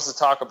as he wants to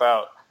talk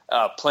about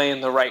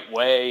playing the right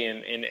way,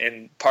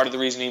 and part of the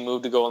reason he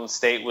moved to Golden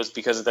State was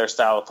because of their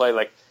style of play.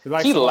 Like he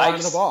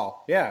likes the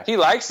ball. Yeah, he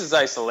likes his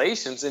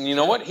isolations, and you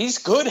know what? He's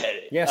good at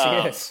it. Yes,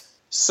 he is.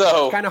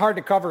 So it's kind of hard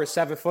to cover a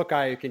 7-foot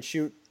guy who can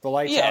shoot the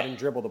lights out and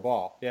dribble the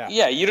ball. Yeah,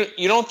 yeah.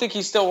 You don't think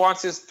he still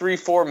wants his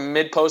 3-4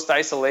 mid post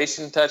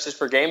isolation touches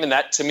per game, and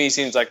that to me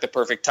seems like the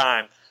perfect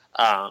time.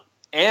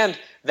 And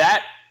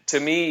that to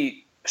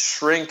me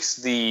shrinks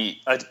the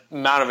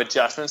amount of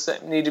adjustments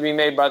that need to be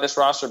made by this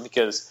roster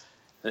because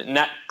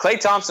Klay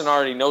Thompson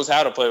already knows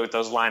how to play with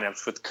those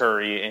lineups with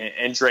Curry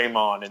and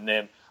Draymond and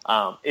them.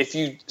 I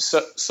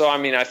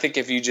think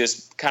if you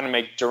just kind of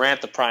make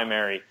Durant the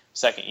primary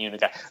second unit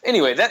guy.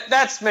 Anyway,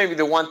 that's maybe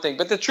the one thing.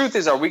 But the truth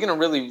is, are we going to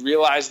really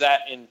realize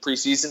that in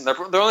preseason?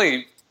 They're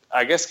only,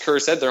 I guess Kerr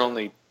said they're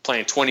only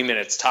playing 20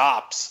 minutes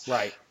tops.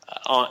 Right.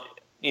 On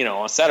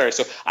Saturday.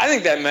 So I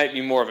think that might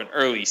be more of an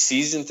early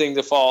season thing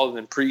to fall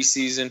than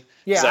preseason.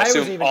 Yeah, I was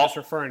even just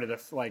referring to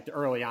the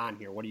early on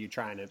here. What are you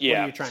trying to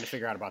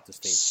figure out about this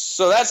team?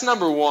 So that's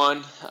number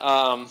one.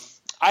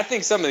 I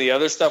think some of the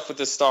other stuff with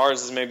the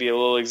Stars is maybe a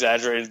little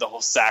exaggerated, the whole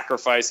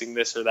sacrificing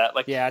this or that.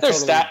 Like, yeah, their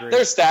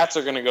totally stats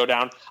are going to go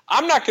down.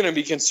 I'm not going to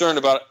be concerned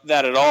about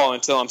that at all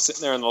until I'm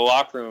sitting there in the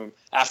locker room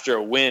after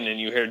a win and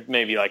you hear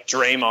maybe like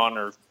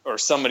Draymond or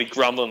somebody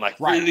grumbling like,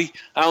 really?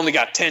 I only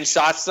got 10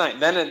 shots tonight.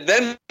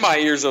 Then my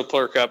ears will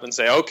perk up and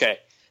say, okay,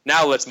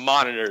 now let's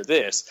monitor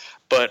this.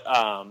 But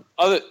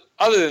other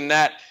than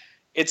that,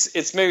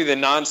 it's maybe the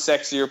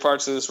non-sexier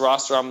parts of this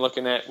roster I'm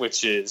looking at,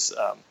 which is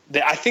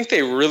I think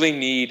they really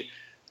need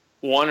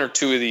one or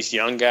two of these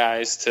young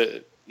guys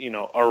to,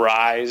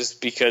 arise,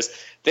 because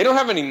they don't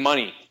have any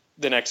money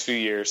the next few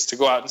years to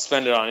go out and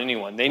spend it on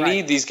anyone. They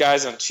need these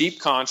guys on cheap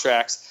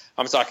contracts.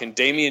 I'm talking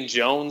Damian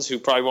Jones, who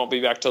probably won't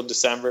be back till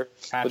December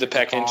with a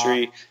pec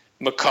injury.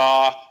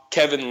 McCaw,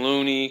 Kevon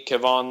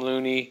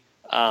Looney.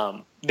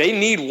 They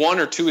need one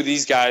or two of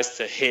these guys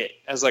to hit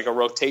as like a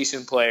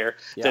rotation player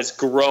that's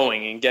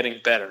growing and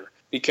getting better.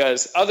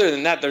 Because other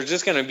than that, they're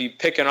just going to be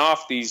picking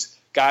off these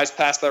guys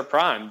past their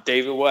prime,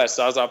 David West,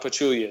 Zaza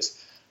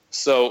Pachulias.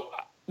 So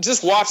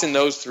just watching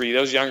those three,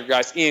 those younger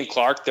guys, Ian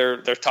Clark,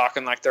 they're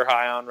talking like they're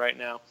high on right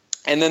now.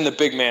 And then the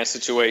big man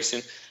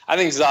situation. I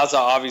think Zaza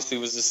obviously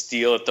was a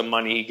steal at the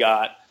money he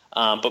got.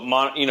 But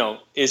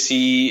is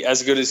he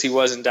as good as he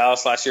was in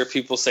Dallas last year?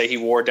 People say he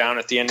wore down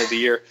at the end of the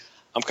year.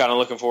 I'm kind of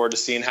looking forward to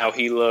seeing how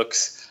he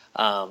looks.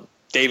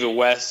 David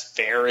West,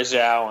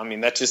 Varejao. I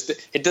mean,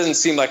 it doesn't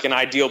seem like an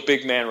ideal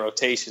big man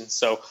rotation.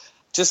 So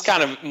just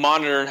kind of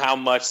monitoring how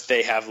much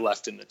they have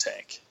left in the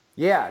tank.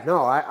 Yeah,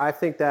 no, I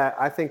think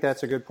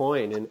that's a good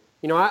point. And,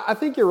 I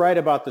think you're right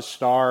about the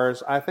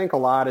Stars. I think a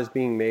lot is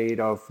being made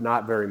of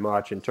not very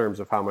much in terms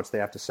of how much they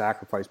have to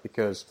sacrifice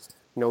because,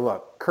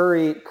 look,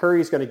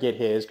 Curry's going to get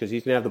his because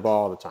he's going to have the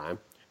ball all the time.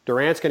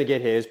 Durant's going to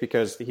get his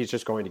because he's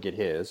just going to get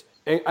his.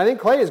 And I think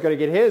Klay is going to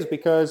get his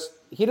because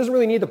he doesn't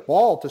really need the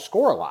ball to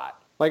score a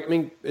lot.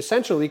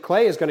 Essentially,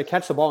 Klay is going to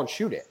catch the ball and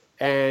shoot it.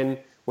 And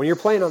when you're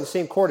playing on the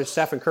same court as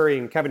Stephen Curry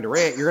and Kevin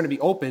Durant, you're going to be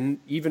open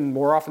even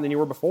more often than you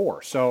were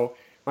before. So,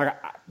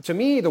 to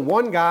me, the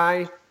one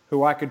guy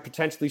who I could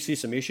potentially see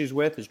some issues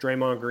with is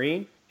Draymond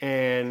Green.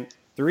 And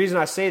the reason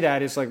I say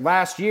that is,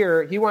 last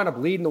year, he wound up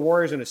leading the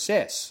Warriors in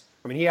assists.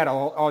 I mean, he had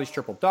all these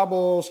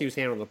triple-doubles. He was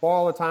handling the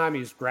ball all the time. He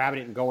was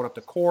grabbing it and going up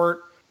the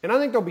court. And I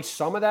think there'll be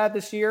some of that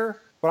this year.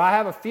 But I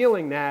have a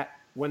feeling that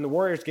when the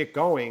Warriors get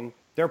going,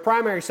 their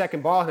primary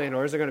second ball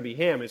handler isn't going to be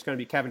him. It's going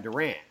to be Kevin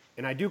Durant.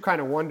 And I do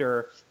kind of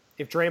wonder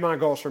if Draymond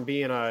goes from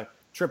being a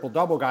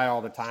triple-double guy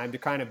all the time to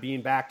kind of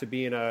being back to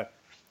being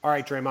all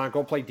right, Draymond,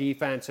 go play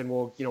defense, and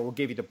we'll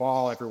give you the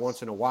ball every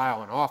once in a while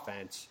on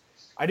offense.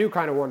 I do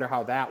kind of wonder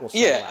how that will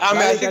settle out.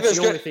 I think that's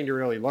the only thing to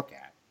really look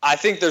at. I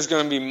think there's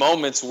going to be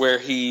moments where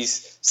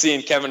he's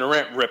seeing Kevin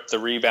Durant rip the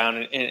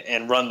rebound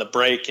and run the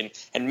break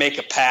and make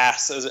a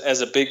pass as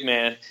a big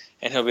man,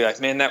 and he'll be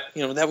like, "Man,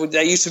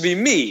 that used to be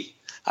me.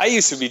 I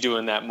used to be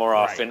doing that more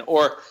often." Right.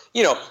 Or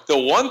the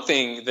one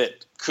thing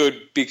that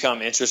could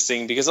become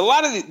interesting, because a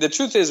lot of the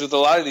truth is with a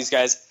lot of these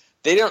guys,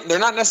 they're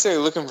not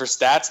necessarily looking for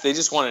stats. They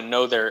just want to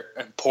know they're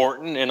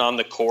important and on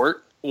the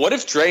court. What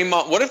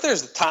if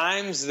there's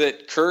times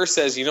that Kerr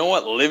says, you know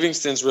what,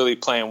 Livingston's really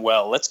playing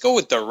well. Let's go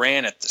with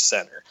Durant at the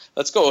center.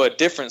 Let's go a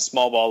different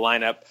small ball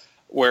lineup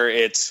where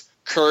it's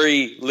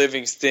Curry,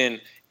 Livingston,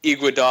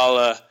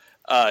 Iguodala,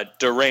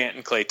 Durant,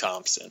 and Klay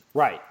Thompson.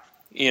 Right.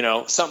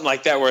 Something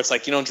like that where it's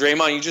like,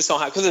 Draymond, you just don't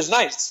have – because there's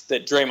nights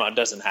that Draymond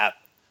doesn't have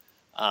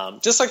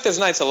it. Just like there's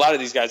nights a lot of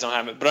these guys don't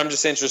have it. But I'm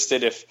just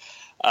interested if,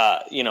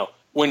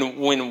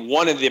 when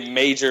one of the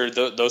major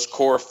those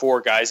core four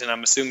guys, and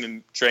I'm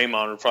assuming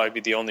Draymond would probably be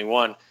the only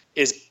one,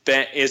 is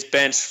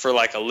benched for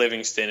like a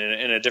Livingston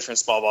in a different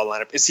small ball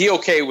lineup. Is he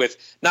okay with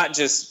not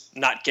just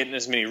not getting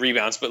as many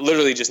rebounds, but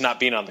literally just not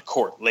being on the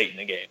court late in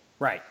the game?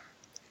 Right.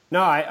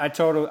 No, I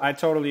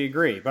totally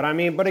agree. But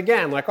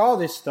again, all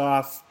this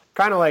stuff,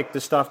 kind of like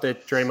the stuff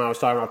that Draymond was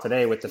talking about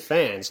today with the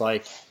fans.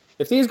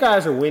 If these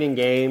guys are winning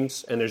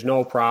games and there's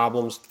no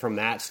problems from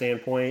that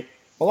standpoint,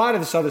 a lot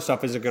of this other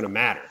stuff isn't going to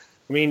matter.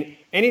 I mean,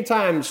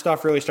 anytime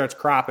stuff really starts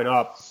cropping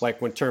up,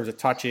 in terms of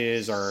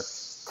touches or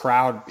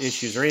crowd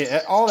issues or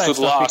all that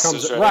stuff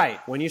becomes right.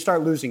 When you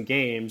start losing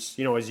games,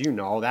 as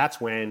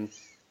that's when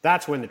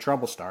the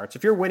trouble starts.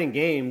 If you're winning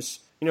games,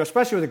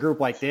 especially with a group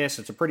like this,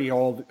 it's a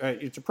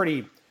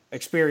pretty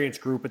experienced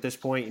group at this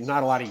point.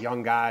 Not a lot of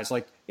young guys.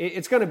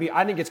 It's going to be.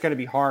 I think it's going to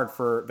be hard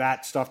for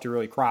that stuff to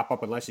really crop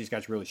up unless these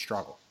guys really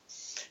struggle.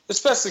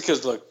 Especially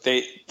because look,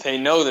 they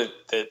know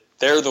that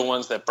they're the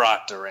ones that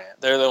brought Durant.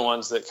 They're the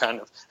ones that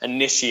kind of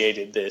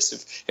initiated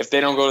this. If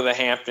they don't go to the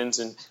Hamptons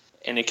and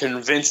it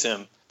convince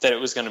him that it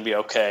was going to be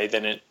okay,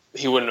 then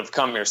he wouldn't have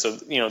come here. So,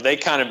 they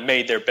kind of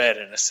made their bed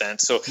in a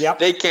sense. So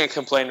They can't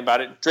complain about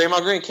it.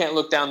 Draymond Green can't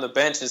look down the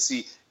bench and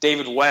see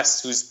David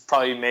West, who's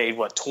probably made,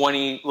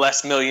 20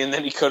 less million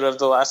than he could have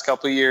the last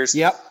couple of years,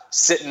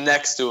 sitting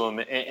next to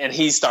him. And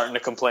he's starting to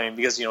complain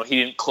because, he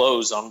didn't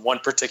close on one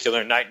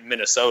particular night in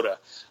Minnesota.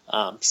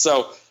 It's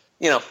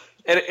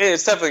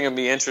definitely going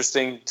to be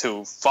interesting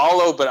to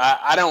follow, but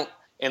I don't –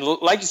 and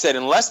like you said,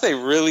 unless they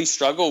really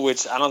struggle,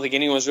 which I don't think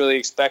anyone's really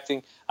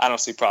expecting, I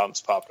don't see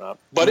problems popping up.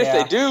 But if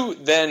they do,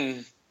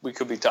 then we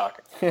could be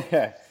talking.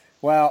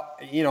 Well,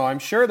 I'm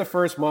sure the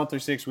first month or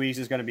 6 weeks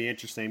is going to be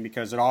interesting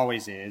because it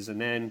always is. And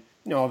then,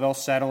 they'll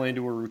settle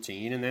into a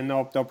routine, and then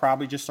they'll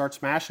probably just start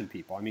smashing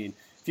people. I mean,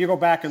 if you go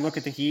back and look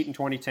at the Heat in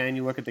 2010,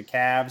 you look at the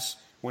Cavs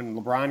when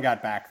LeBron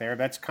got back there,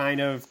 that's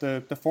kind of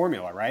the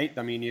formula, right?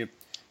 I mean,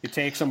 it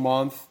takes a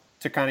month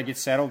to kind of get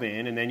settled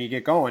in, and then you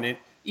get going.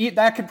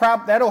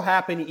 That'll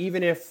happen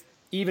even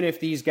if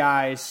these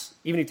guys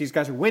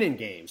are winning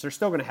games. They're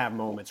still going to have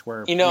moments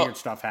where weird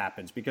stuff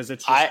happens because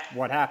it's just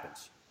what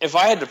happens. If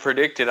I had to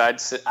predict it, I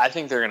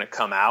think they're going to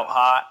come out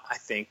hot. I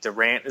think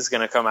Durant is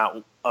going to come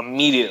out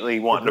immediately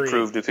wanting to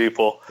prove to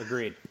people.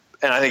 Agreed.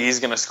 And I think he's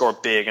going to score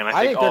big. And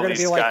I think they're going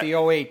to be like the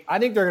 08. I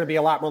think they're going to be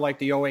a lot more like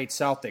the 08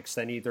 Celtics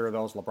than either of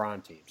those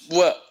LeBron teams.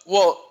 Well,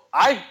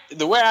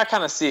 the way I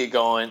kind of see it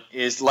going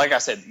is, like I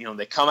said,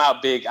 they come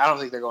out big. I don't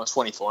think they're going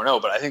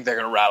 24-0, but I think they're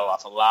going to rattle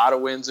off a lot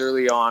of wins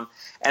early on.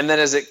 And then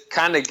as it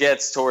kind of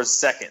gets towards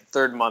second,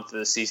 third month of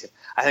the season,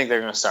 I think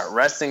they're going to start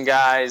resting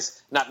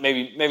guys. Not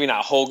maybe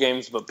not whole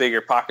games, but bigger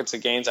pockets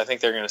of games. I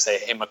think they're going to say,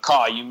 "Hey,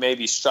 McCaw, you may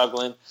be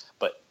struggling,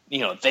 but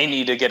they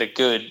need to get a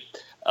good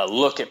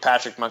look at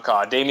Patrick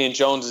McCaw. Damian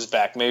Jones is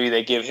back. Maybe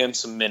they give him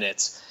some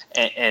minutes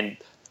and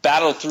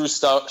battle through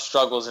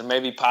struggles and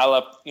maybe pile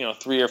up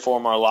 3 or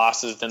 4 more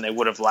losses than they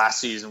would have last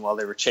season while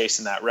they were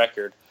chasing that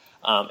record.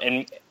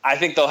 And I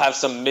think they'll have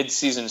some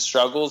mid-season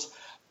struggles,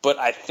 but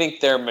I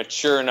think they're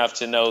mature enough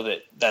to know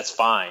that that's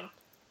fine.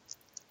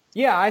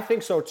 Yeah, I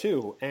think so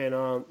too, and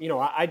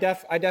I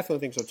definitely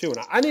think so too, and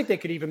I think they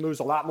could even lose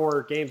a lot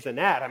more games than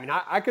that. I mean,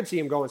 I could see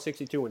them going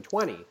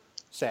 62-20,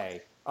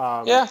 say.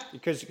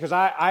 Because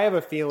I have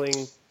a feeling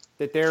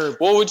that they're.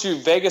 What would you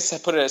Vegas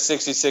put it at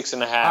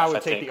 66.5? I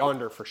would take the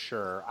under for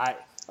sure. I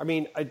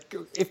mean,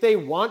 if they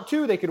want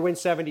to, they could win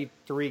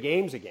 73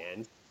 games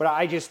again. But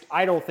I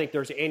don't think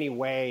there's any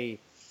way.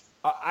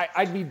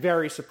 I'd be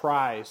very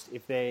surprised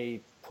if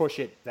they push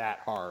it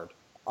that hard.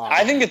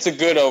 I think it's a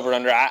good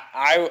over-under.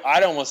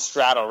 I'd almost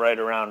straddle right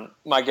around,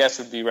 my guess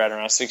would be right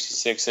around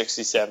 66,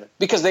 67.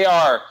 Because they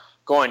are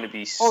going to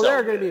be so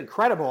they're going to be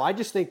incredible. I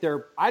just think they're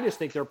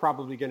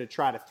probably going to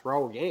try to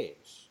throw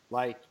games.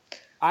 Like,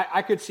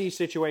 I could see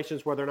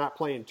situations where they're not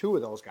playing 2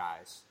 of those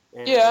guys.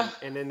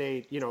 And then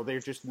they're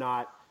just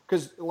not.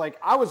 Because, like,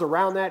 I was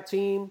around that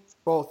team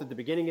both at the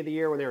beginning of the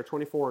year when they were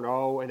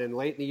 24-0 and then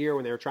late in the year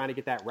when they were trying to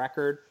get that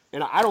record.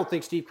 And I don't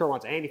think Steve Kerr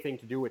wants anything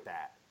to do with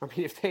that. I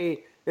mean,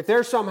 if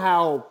they're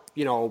somehow,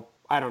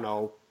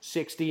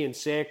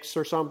 60-6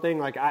 or something,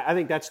 like, I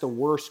think that's the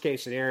worst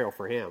case scenario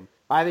for him.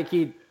 I think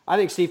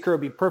Steve Kerr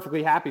would be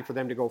perfectly happy for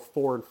them to go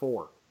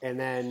 4-4, and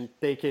then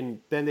they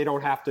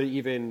don't have to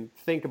even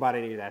think about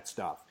any of that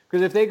stuff.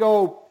 Because if they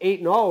go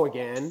 8-0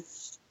 again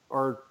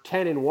or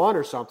 10-1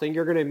 or something,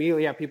 you're going to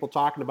immediately have people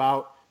talking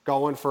about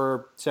going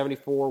for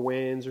 74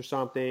 wins or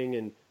something,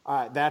 and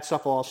that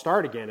stuff will all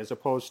start again, as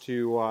opposed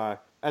to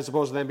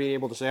them being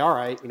able to say, all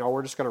right,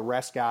 we're just going to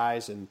rest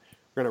guys and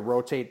we're going to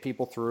rotate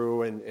people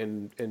through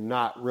and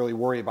not really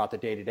worry about the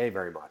day-to-day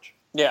very much.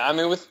 Yeah, I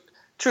mean,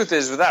 truth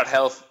is, without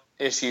health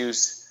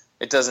issues,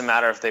 it doesn't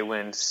matter if they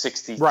win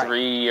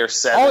 63 or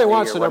 70 all they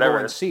want is or the whatever.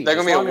 Number 1 seed. They're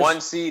going to be a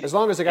 1 seed. As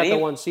long as they got the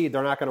 1 seed,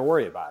 they're not going to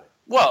worry about it.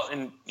 Well,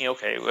 and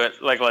okay,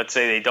 like let's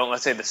say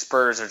the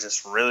Spurs are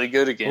just really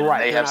good again. Right,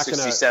 they have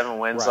 67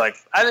 wins. Right. Like,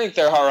 I think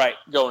they're all right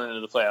going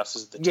into the playoffs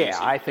as the 2 seed. Yeah,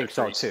 I think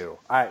so too.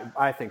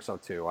 I think so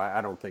too.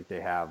 I don't think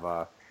they have.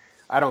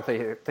 I don't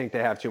think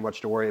they have too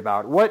much to worry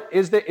about. What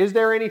is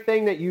there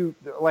anything that you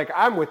like?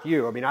 I'm with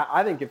you. I mean,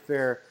 I think if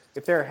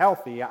they're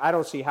healthy, I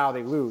don't see how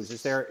they lose.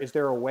 Is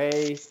there a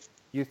way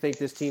you think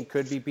this team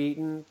could be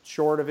beaten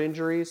short of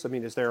injuries? I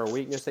mean, is there a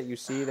weakness that you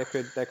see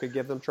that could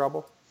give them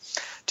trouble?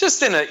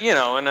 Just in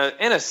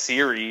a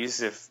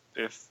series, if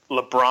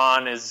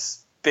LeBron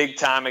is big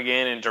time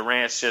again and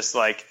Durant's just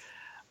like,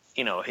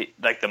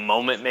 like the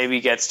moment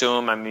maybe gets to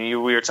him. I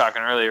mean, we were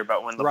talking earlier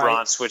about when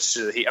LeBron switched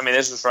to the Heat. I mean,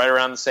 this was right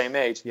around the same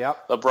age.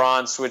 Yep.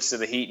 LeBron switched to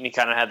the Heat and he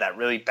kind of had that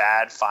really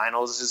bad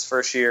finals his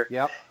first year.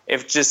 Yep.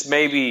 If just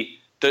maybe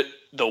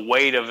the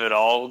weight of it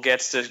all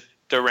gets to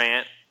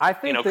Durant. I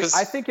think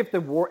if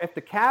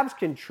the Cavs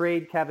can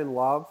trade Kevin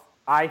Love,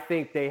 I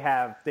think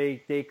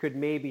they could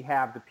maybe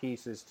have the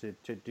pieces to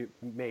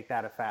make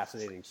that a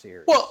fascinating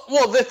series. Well,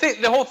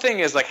 the whole thing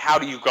is like, how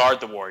do you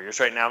guard the Warriors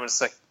right now? It's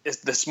like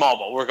it's the small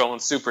ball. We're going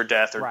super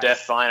death or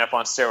death lineup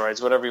on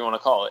steroids, whatever you want to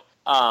call it.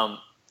 I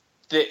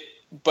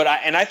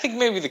think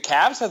maybe the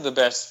Cavs have the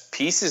best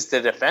pieces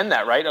to defend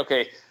that, right?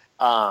 Okay.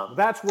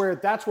 That's where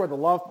the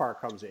love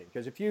part comes in,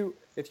 because if you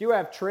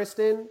have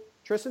Tristan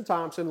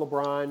Thompson,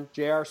 LeBron,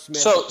 J.R.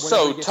 Smith,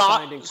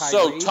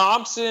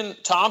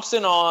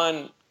 Thompson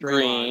on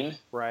Green,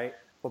 right?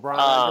 LeBron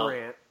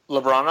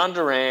on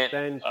Durant.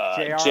 Then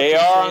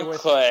J.R. on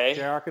Clay.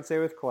 J.R. could stay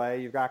with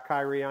Clay. You've got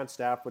Kyrie on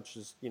Steph, which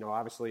is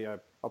obviously a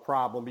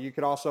problem. But you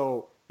could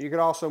also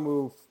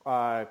move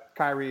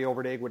Kyrie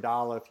over to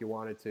Iguodala if you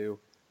wanted to.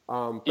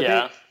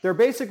 They're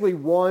basically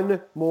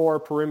one more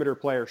perimeter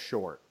player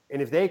short.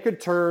 And if they could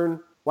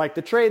turn, like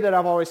the trade that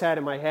I've always had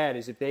in my head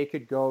is if they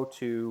could go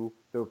to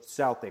the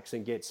Celtics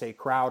and get, say,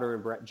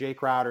 Jay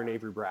Crowder and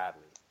Avery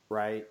Bradley,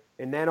 right?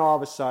 and then all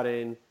of a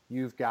sudden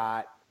you've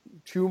got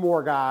 2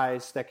 more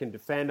guys that can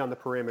defend on the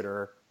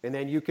perimeter, and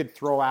then you could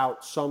throw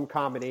out some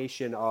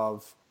combination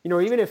of,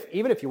 even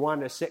if you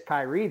wanted to sit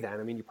Kyrie then,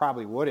 I mean, you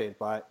probably wouldn't,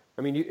 but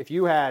I mean, if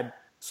you had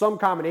some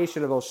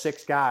combination of those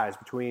 6 guys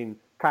between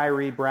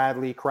Kyrie,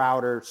 Bradley,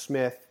 Crowder,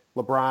 Smith,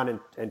 LeBron,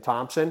 and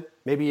Thompson,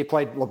 maybe you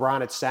played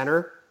LeBron at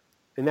center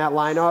in that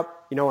lineup,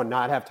 and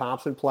not have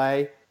Thompson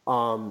play.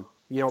 But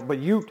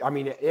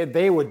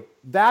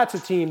that's a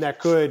team that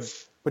could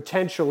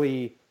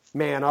potentially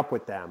man up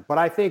with them. But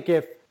I think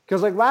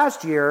because like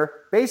last year,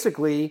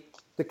 basically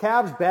the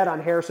Cavs bet on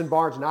Harrison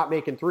Barnes not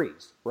making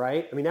threes,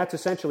 right? I mean, that's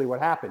essentially what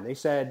happened. They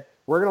said,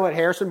 we're going to let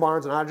Harrison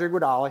Barnes and Andre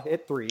Iguodala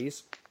hit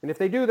threes, and if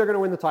they do, they're going to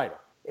win the title.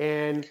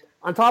 And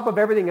on top of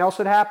everything else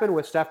that happened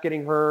with Steph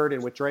getting hurt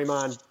and with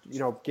Draymond,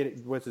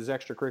 with his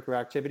extracurricular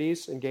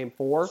activities in Game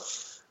 4,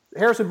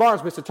 Harrison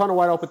Barnes missed a ton of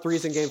wide open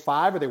threes in Game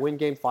 5, or they win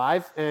Game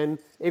 5, and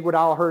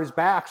Iguodala hurt his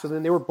back, so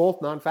then they were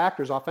both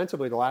non-factors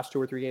offensively the last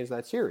 2 or 3 games of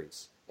that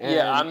series. And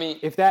yeah, I mean,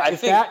 if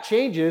that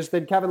changes,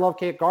 then Kevin Love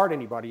can't guard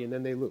anybody, and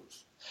then they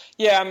lose.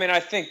 Yeah, I mean, I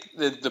think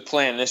the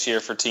plan this year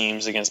for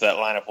teams against that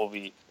lineup will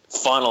be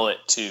funnel it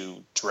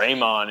to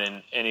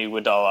Draymond and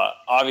Iguodala.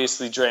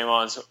 Obviously,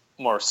 Draymond's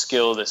more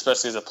skilled,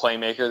 especially as a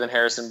playmaker, than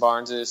Harrison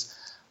Barnes is.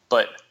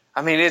 But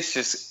I mean, it's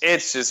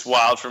just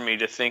wild for me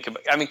to think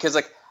about. I mean, because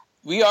like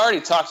we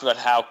already talked about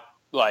how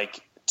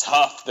like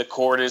tough the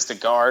court is to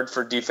guard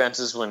for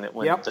defenses when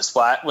the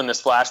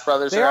Splash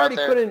Brothers are out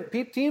there.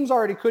 Teams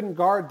already couldn't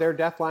guard their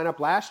death lineup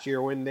last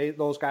year when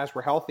those guys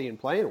were healthy and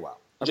playing well.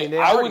 I mean, they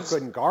already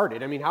couldn't guard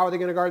it. I mean, how are they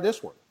going to guard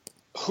this one?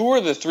 Who are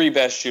the 3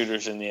 best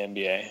shooters in the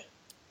NBA?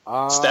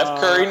 Steph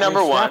Curry,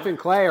 number 1. Steph and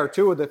Clay are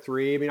 2 of the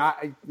 3. I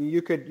mean,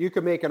 you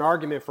could make an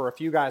argument for a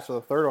few guys for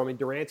the third one. I mean,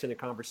 Durant's in the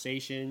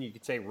conversation. You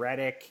could say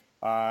Redick.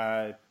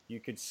 You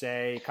could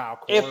say Kyle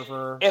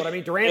Korver. But I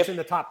mean, Durant's in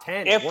the top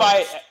 10.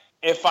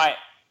 If I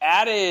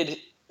added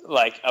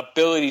like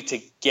ability to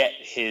get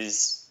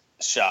his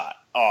shot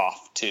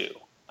off too,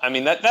 I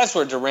mean that's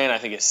where Durant I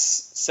think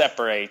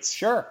separates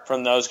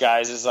from those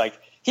guys. Is like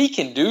he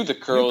can do the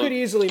curl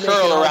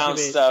around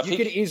stuff. You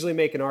could easily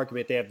make an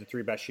argument they have the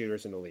 3 best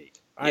shooters in the league.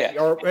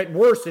 Or at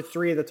worst, it's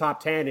 3 of the top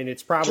 10, and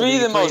it's probably 3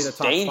 of the most of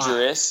the top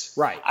dangerous. 5.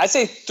 Right. I'd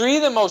say 3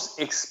 of the most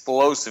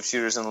explosive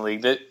shooters in the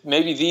league. That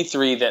maybe the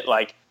 3 that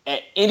like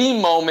at any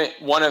moment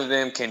one of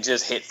them can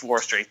just hit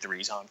 4 straight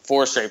threes on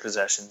 4 straight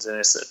possessions, and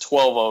it's a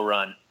 12-0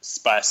 run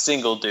by a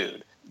single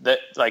dude. That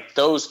like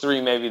those 3,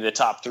 maybe the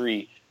top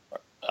 3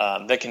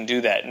 that can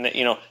do that, and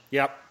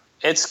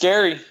it's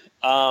scary.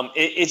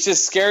 It's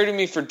just scary to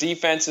me for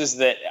defenses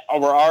that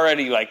were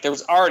already like there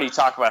was already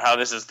talk about how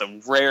this is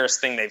the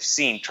rarest thing they've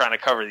seen trying to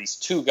cover these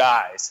 2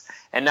 guys,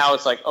 and now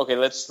it's like okay,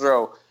 let's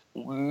throw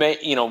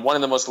one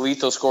of the most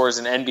lethal scorers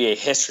in NBA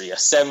history, a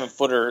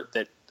 7-footer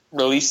that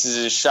releases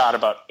his shot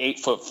about 8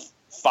 foot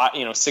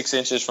 6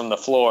 inches from the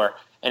floor,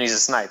 and he's a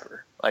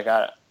sniper. Like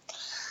they're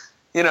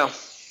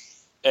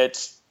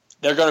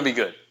going to be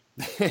good.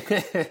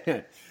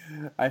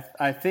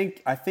 I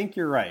think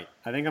you're right.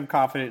 I think I'm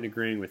confident in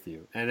agreeing with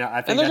you, and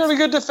they're going to be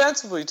good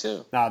defensively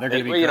too. No, they're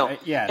going to be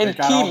in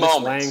key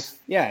moments.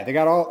 Yeah, they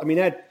got all. I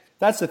mean,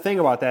 that's the thing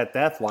about that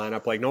death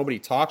lineup. Like nobody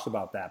talks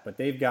about that, but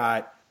they've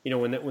got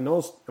when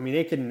those. I mean,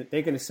 they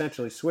can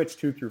essentially switch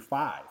 2 through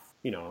 5.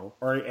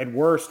 Or at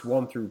worst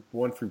 1 through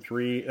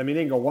 3. I mean,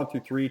 they can go 1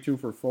 through 3, 2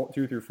 through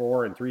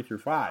 4, and 3 through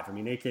 5. I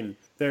mean, they can.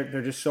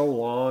 They're just so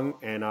long,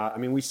 and I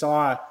mean, we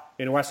saw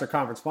in the Western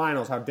Conference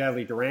Finals how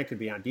deadly Durant could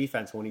be on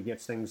defense when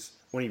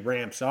he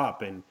ramps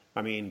up, and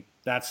I mean,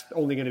 that's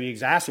only going to be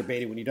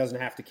exacerbated when he doesn't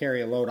have to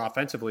carry a load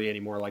offensively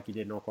anymore like he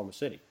did in Oklahoma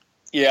City.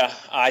 Yeah,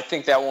 I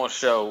think that won't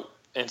show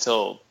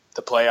until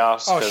the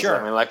playoffs. Oh, sure.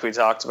 I mean, like we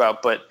talked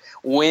about, but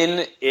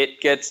when it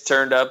gets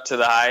turned up to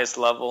the highest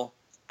level,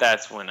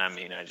 that's when, I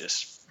mean, I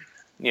just,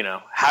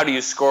 how do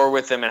you score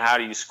with them and how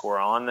do you score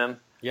on them?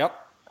 Yep.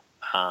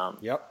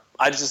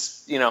 I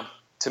just,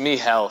 to me,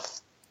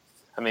 health.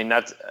 I mean,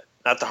 not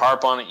to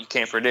harp on it, you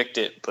can't predict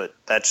it, but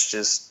that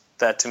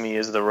to me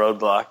is the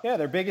roadblock. Yeah,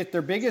 their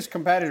biggest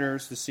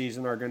competitors this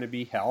season are going to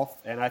be health,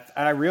 and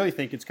I really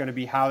think it's going to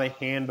be how they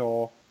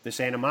handle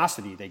this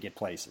animosity they get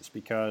places,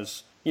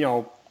 because,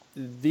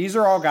 these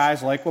are all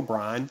guys like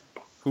LeBron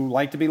who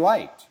like to be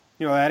liked.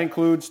 That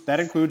includes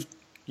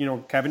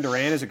Kevin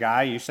Durant is a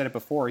guy, you said it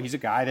before, he's a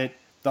guy that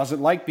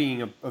doesn't like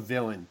being a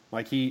villain.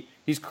 Like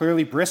he's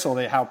clearly bristled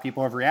at how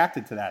people have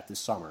reacted to that this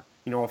summer.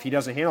 If he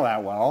doesn't handle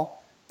that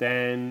well,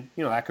 then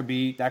that could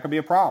be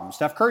a problem.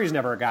 Steph Curry's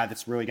never a guy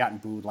that's really gotten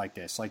booed like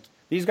this. Like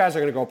these guys are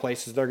going to go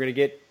places they're going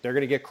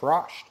to get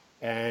crushed.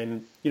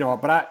 And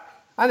but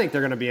I think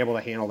they're going to be able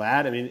to handle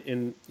that. I mean,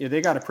 and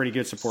they got a pretty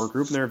good support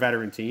group and they're a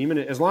veteran team. And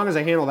as long as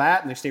they handle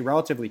that and they stay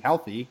relatively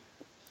healthy,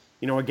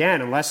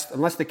 again, unless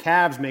the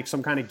Cavs make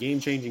some kind of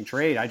game-changing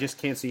trade, I just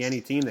can't see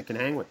any team that can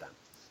hang with them.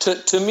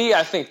 To me,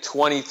 I think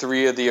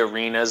 23 of the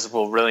arenas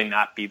will really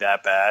not be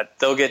that bad.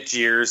 They'll get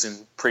jeers in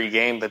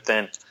pregame, but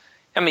then,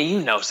 I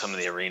mean, some of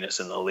the arenas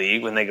in the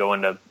league when they go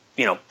into,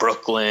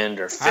 Brooklyn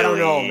or Philly. I don't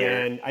know,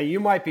 man. You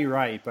might be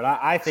right, but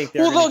I think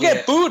they'll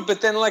get booed.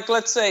 But then,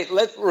 let's say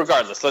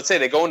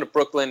they go into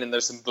Brooklyn and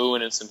there's some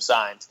booing and some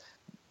signs.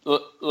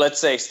 Let's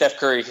say Steph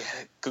Curry,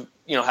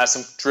 has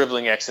some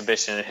dribbling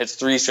exhibition and hits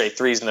 3 straight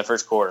threes in the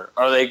first quarter.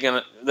 They're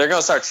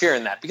gonna start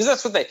cheering that because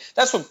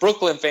that's what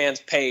Brooklyn fans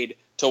paid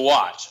to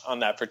watch on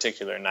that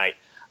particular night.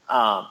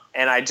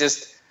 And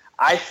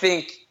I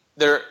think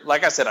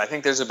like I said, I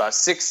think there's about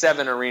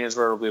 6-7 arenas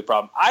where it'll be a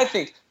problem. I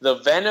think the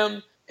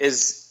venom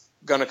is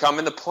going to come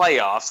in the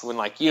playoffs when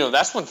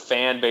that's when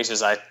fan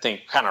bases I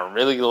think kind of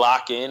really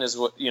lock in is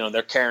what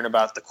they're caring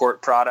about the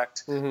court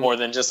product more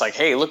than just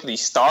hey, look at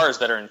these stars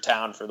that are in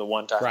town for the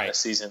one time this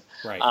season.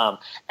 Right.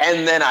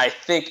 And then I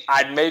think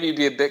I'd maybe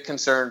be a bit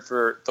concerned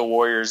for the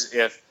Warriors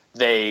if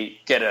they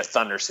get a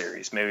Thunder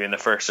series maybe in the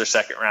first or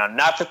second round.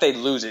 Not that they'd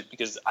lose it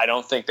because I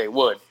don't think they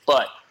would,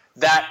 but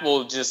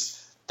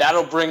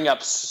that'll bring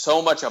up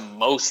so much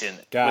emotion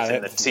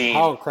within the team.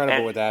 How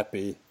incredible would that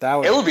be?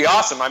 It would be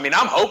awesome. I mean,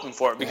 I'm hoping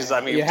for it because we're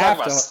talking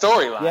about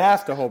storyline. You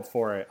have to hope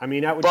for it. I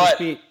mean, it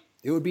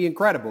would be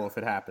incredible if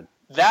it happened.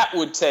 That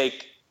would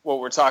take what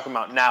we're talking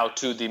about now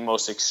to the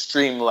most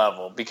extreme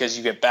level because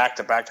you get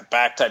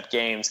back-to-back-to-back type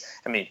games.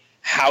 I mean,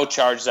 how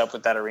charged up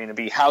would that arena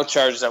be? How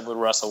charged up would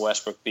Russell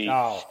Westbrook be?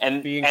 Oh,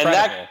 and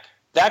incredible.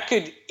 that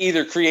could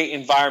either create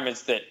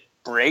environments that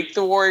break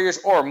the Warriors,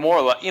 or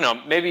more,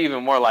 maybe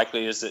even more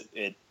likely is that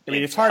it. I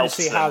mean, it's hard to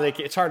see how they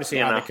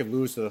could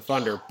lose to the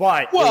Thunder,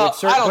 but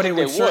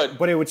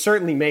it would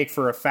certainly make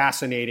for a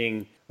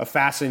fascinating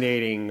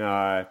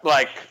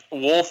like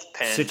wolf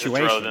pen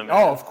situation. To throw them in.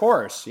 Oh, of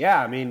course,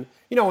 yeah. I mean,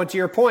 and to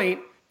your point,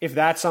 if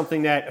that's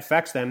something that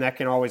affects them, that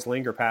can always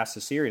linger past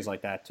the series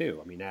like that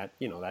too. I mean,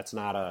 that's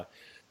not a,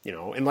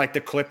 and like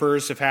the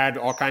Clippers have had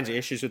all kinds of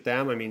issues with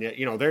them. I mean,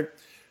 it's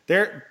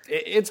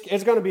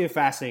going to be a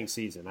fascinating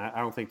season. I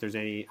don't think there's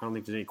any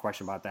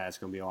question about that. It's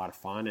going to be a lot of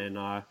fun, and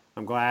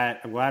I'm glad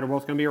we're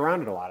both going to be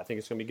around it a lot. I think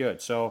it's going to be good.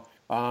 So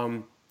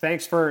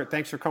thanks for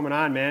coming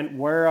on, man.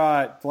 Where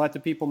let the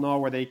people know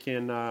where they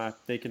can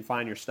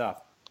find your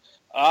stuff.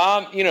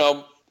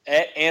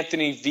 At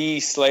Anthony V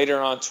Slater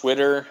on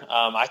Twitter.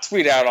 I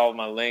tweet out all of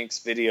my links,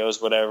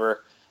 videos,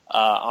 whatever.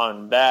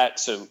 On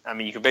that. So, I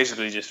mean, you can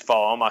basically just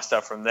follow all my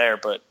stuff from there.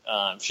 But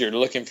if you're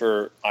looking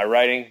for my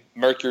writing,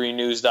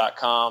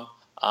 mercurynews.com,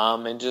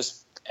 and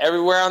just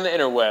everywhere on the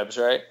interwebs,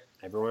 right?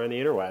 Everywhere on the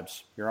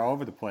interwebs. You're all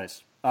over the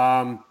place.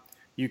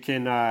 You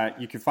can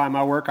find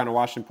my work on the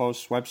Washington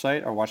Post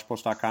website or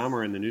WashingtonPost.com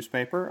or in the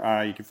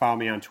newspaper. You can follow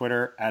me on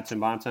Twitter at Tim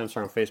Bontemps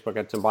or on Facebook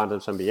at Tim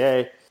Bontemps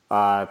NBA.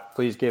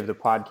 Please give the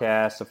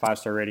podcast a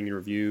 5-star rating and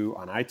review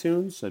on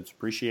iTunes. It's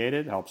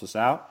appreciated. It helps us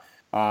out.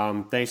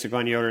 Thanks to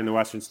Glenn Yoder in the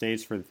Western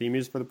States for the theme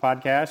music for the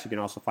podcast. You can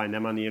also find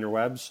them on the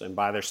interwebs and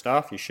buy their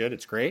stuff. You should.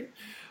 It's great.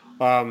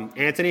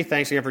 Anthony,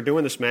 thanks again for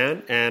doing this,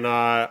 man. And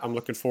I'm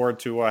looking forward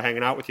to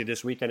hanging out with you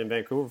this weekend in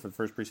Vancouver for the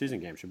first preseason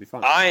game. Should be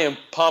fun. I am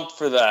pumped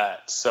for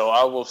that. So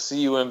I will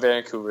see you in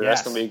Vancouver.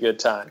 Yes. That's going to be a good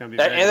time. And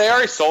they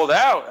already sold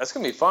out. That's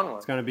going to be a fun one.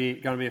 It's going to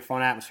be a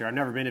fun atmosphere. I've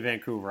never been to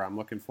Vancouver. I'm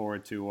looking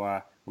forward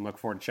to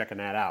checking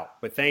that out.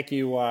 But thank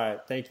you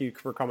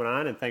for coming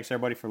on, and thanks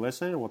everybody for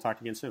listening. And we'll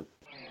talk again soon.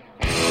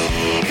 We'll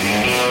be right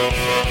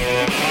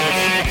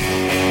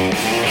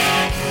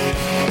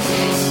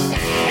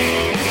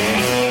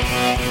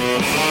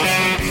back.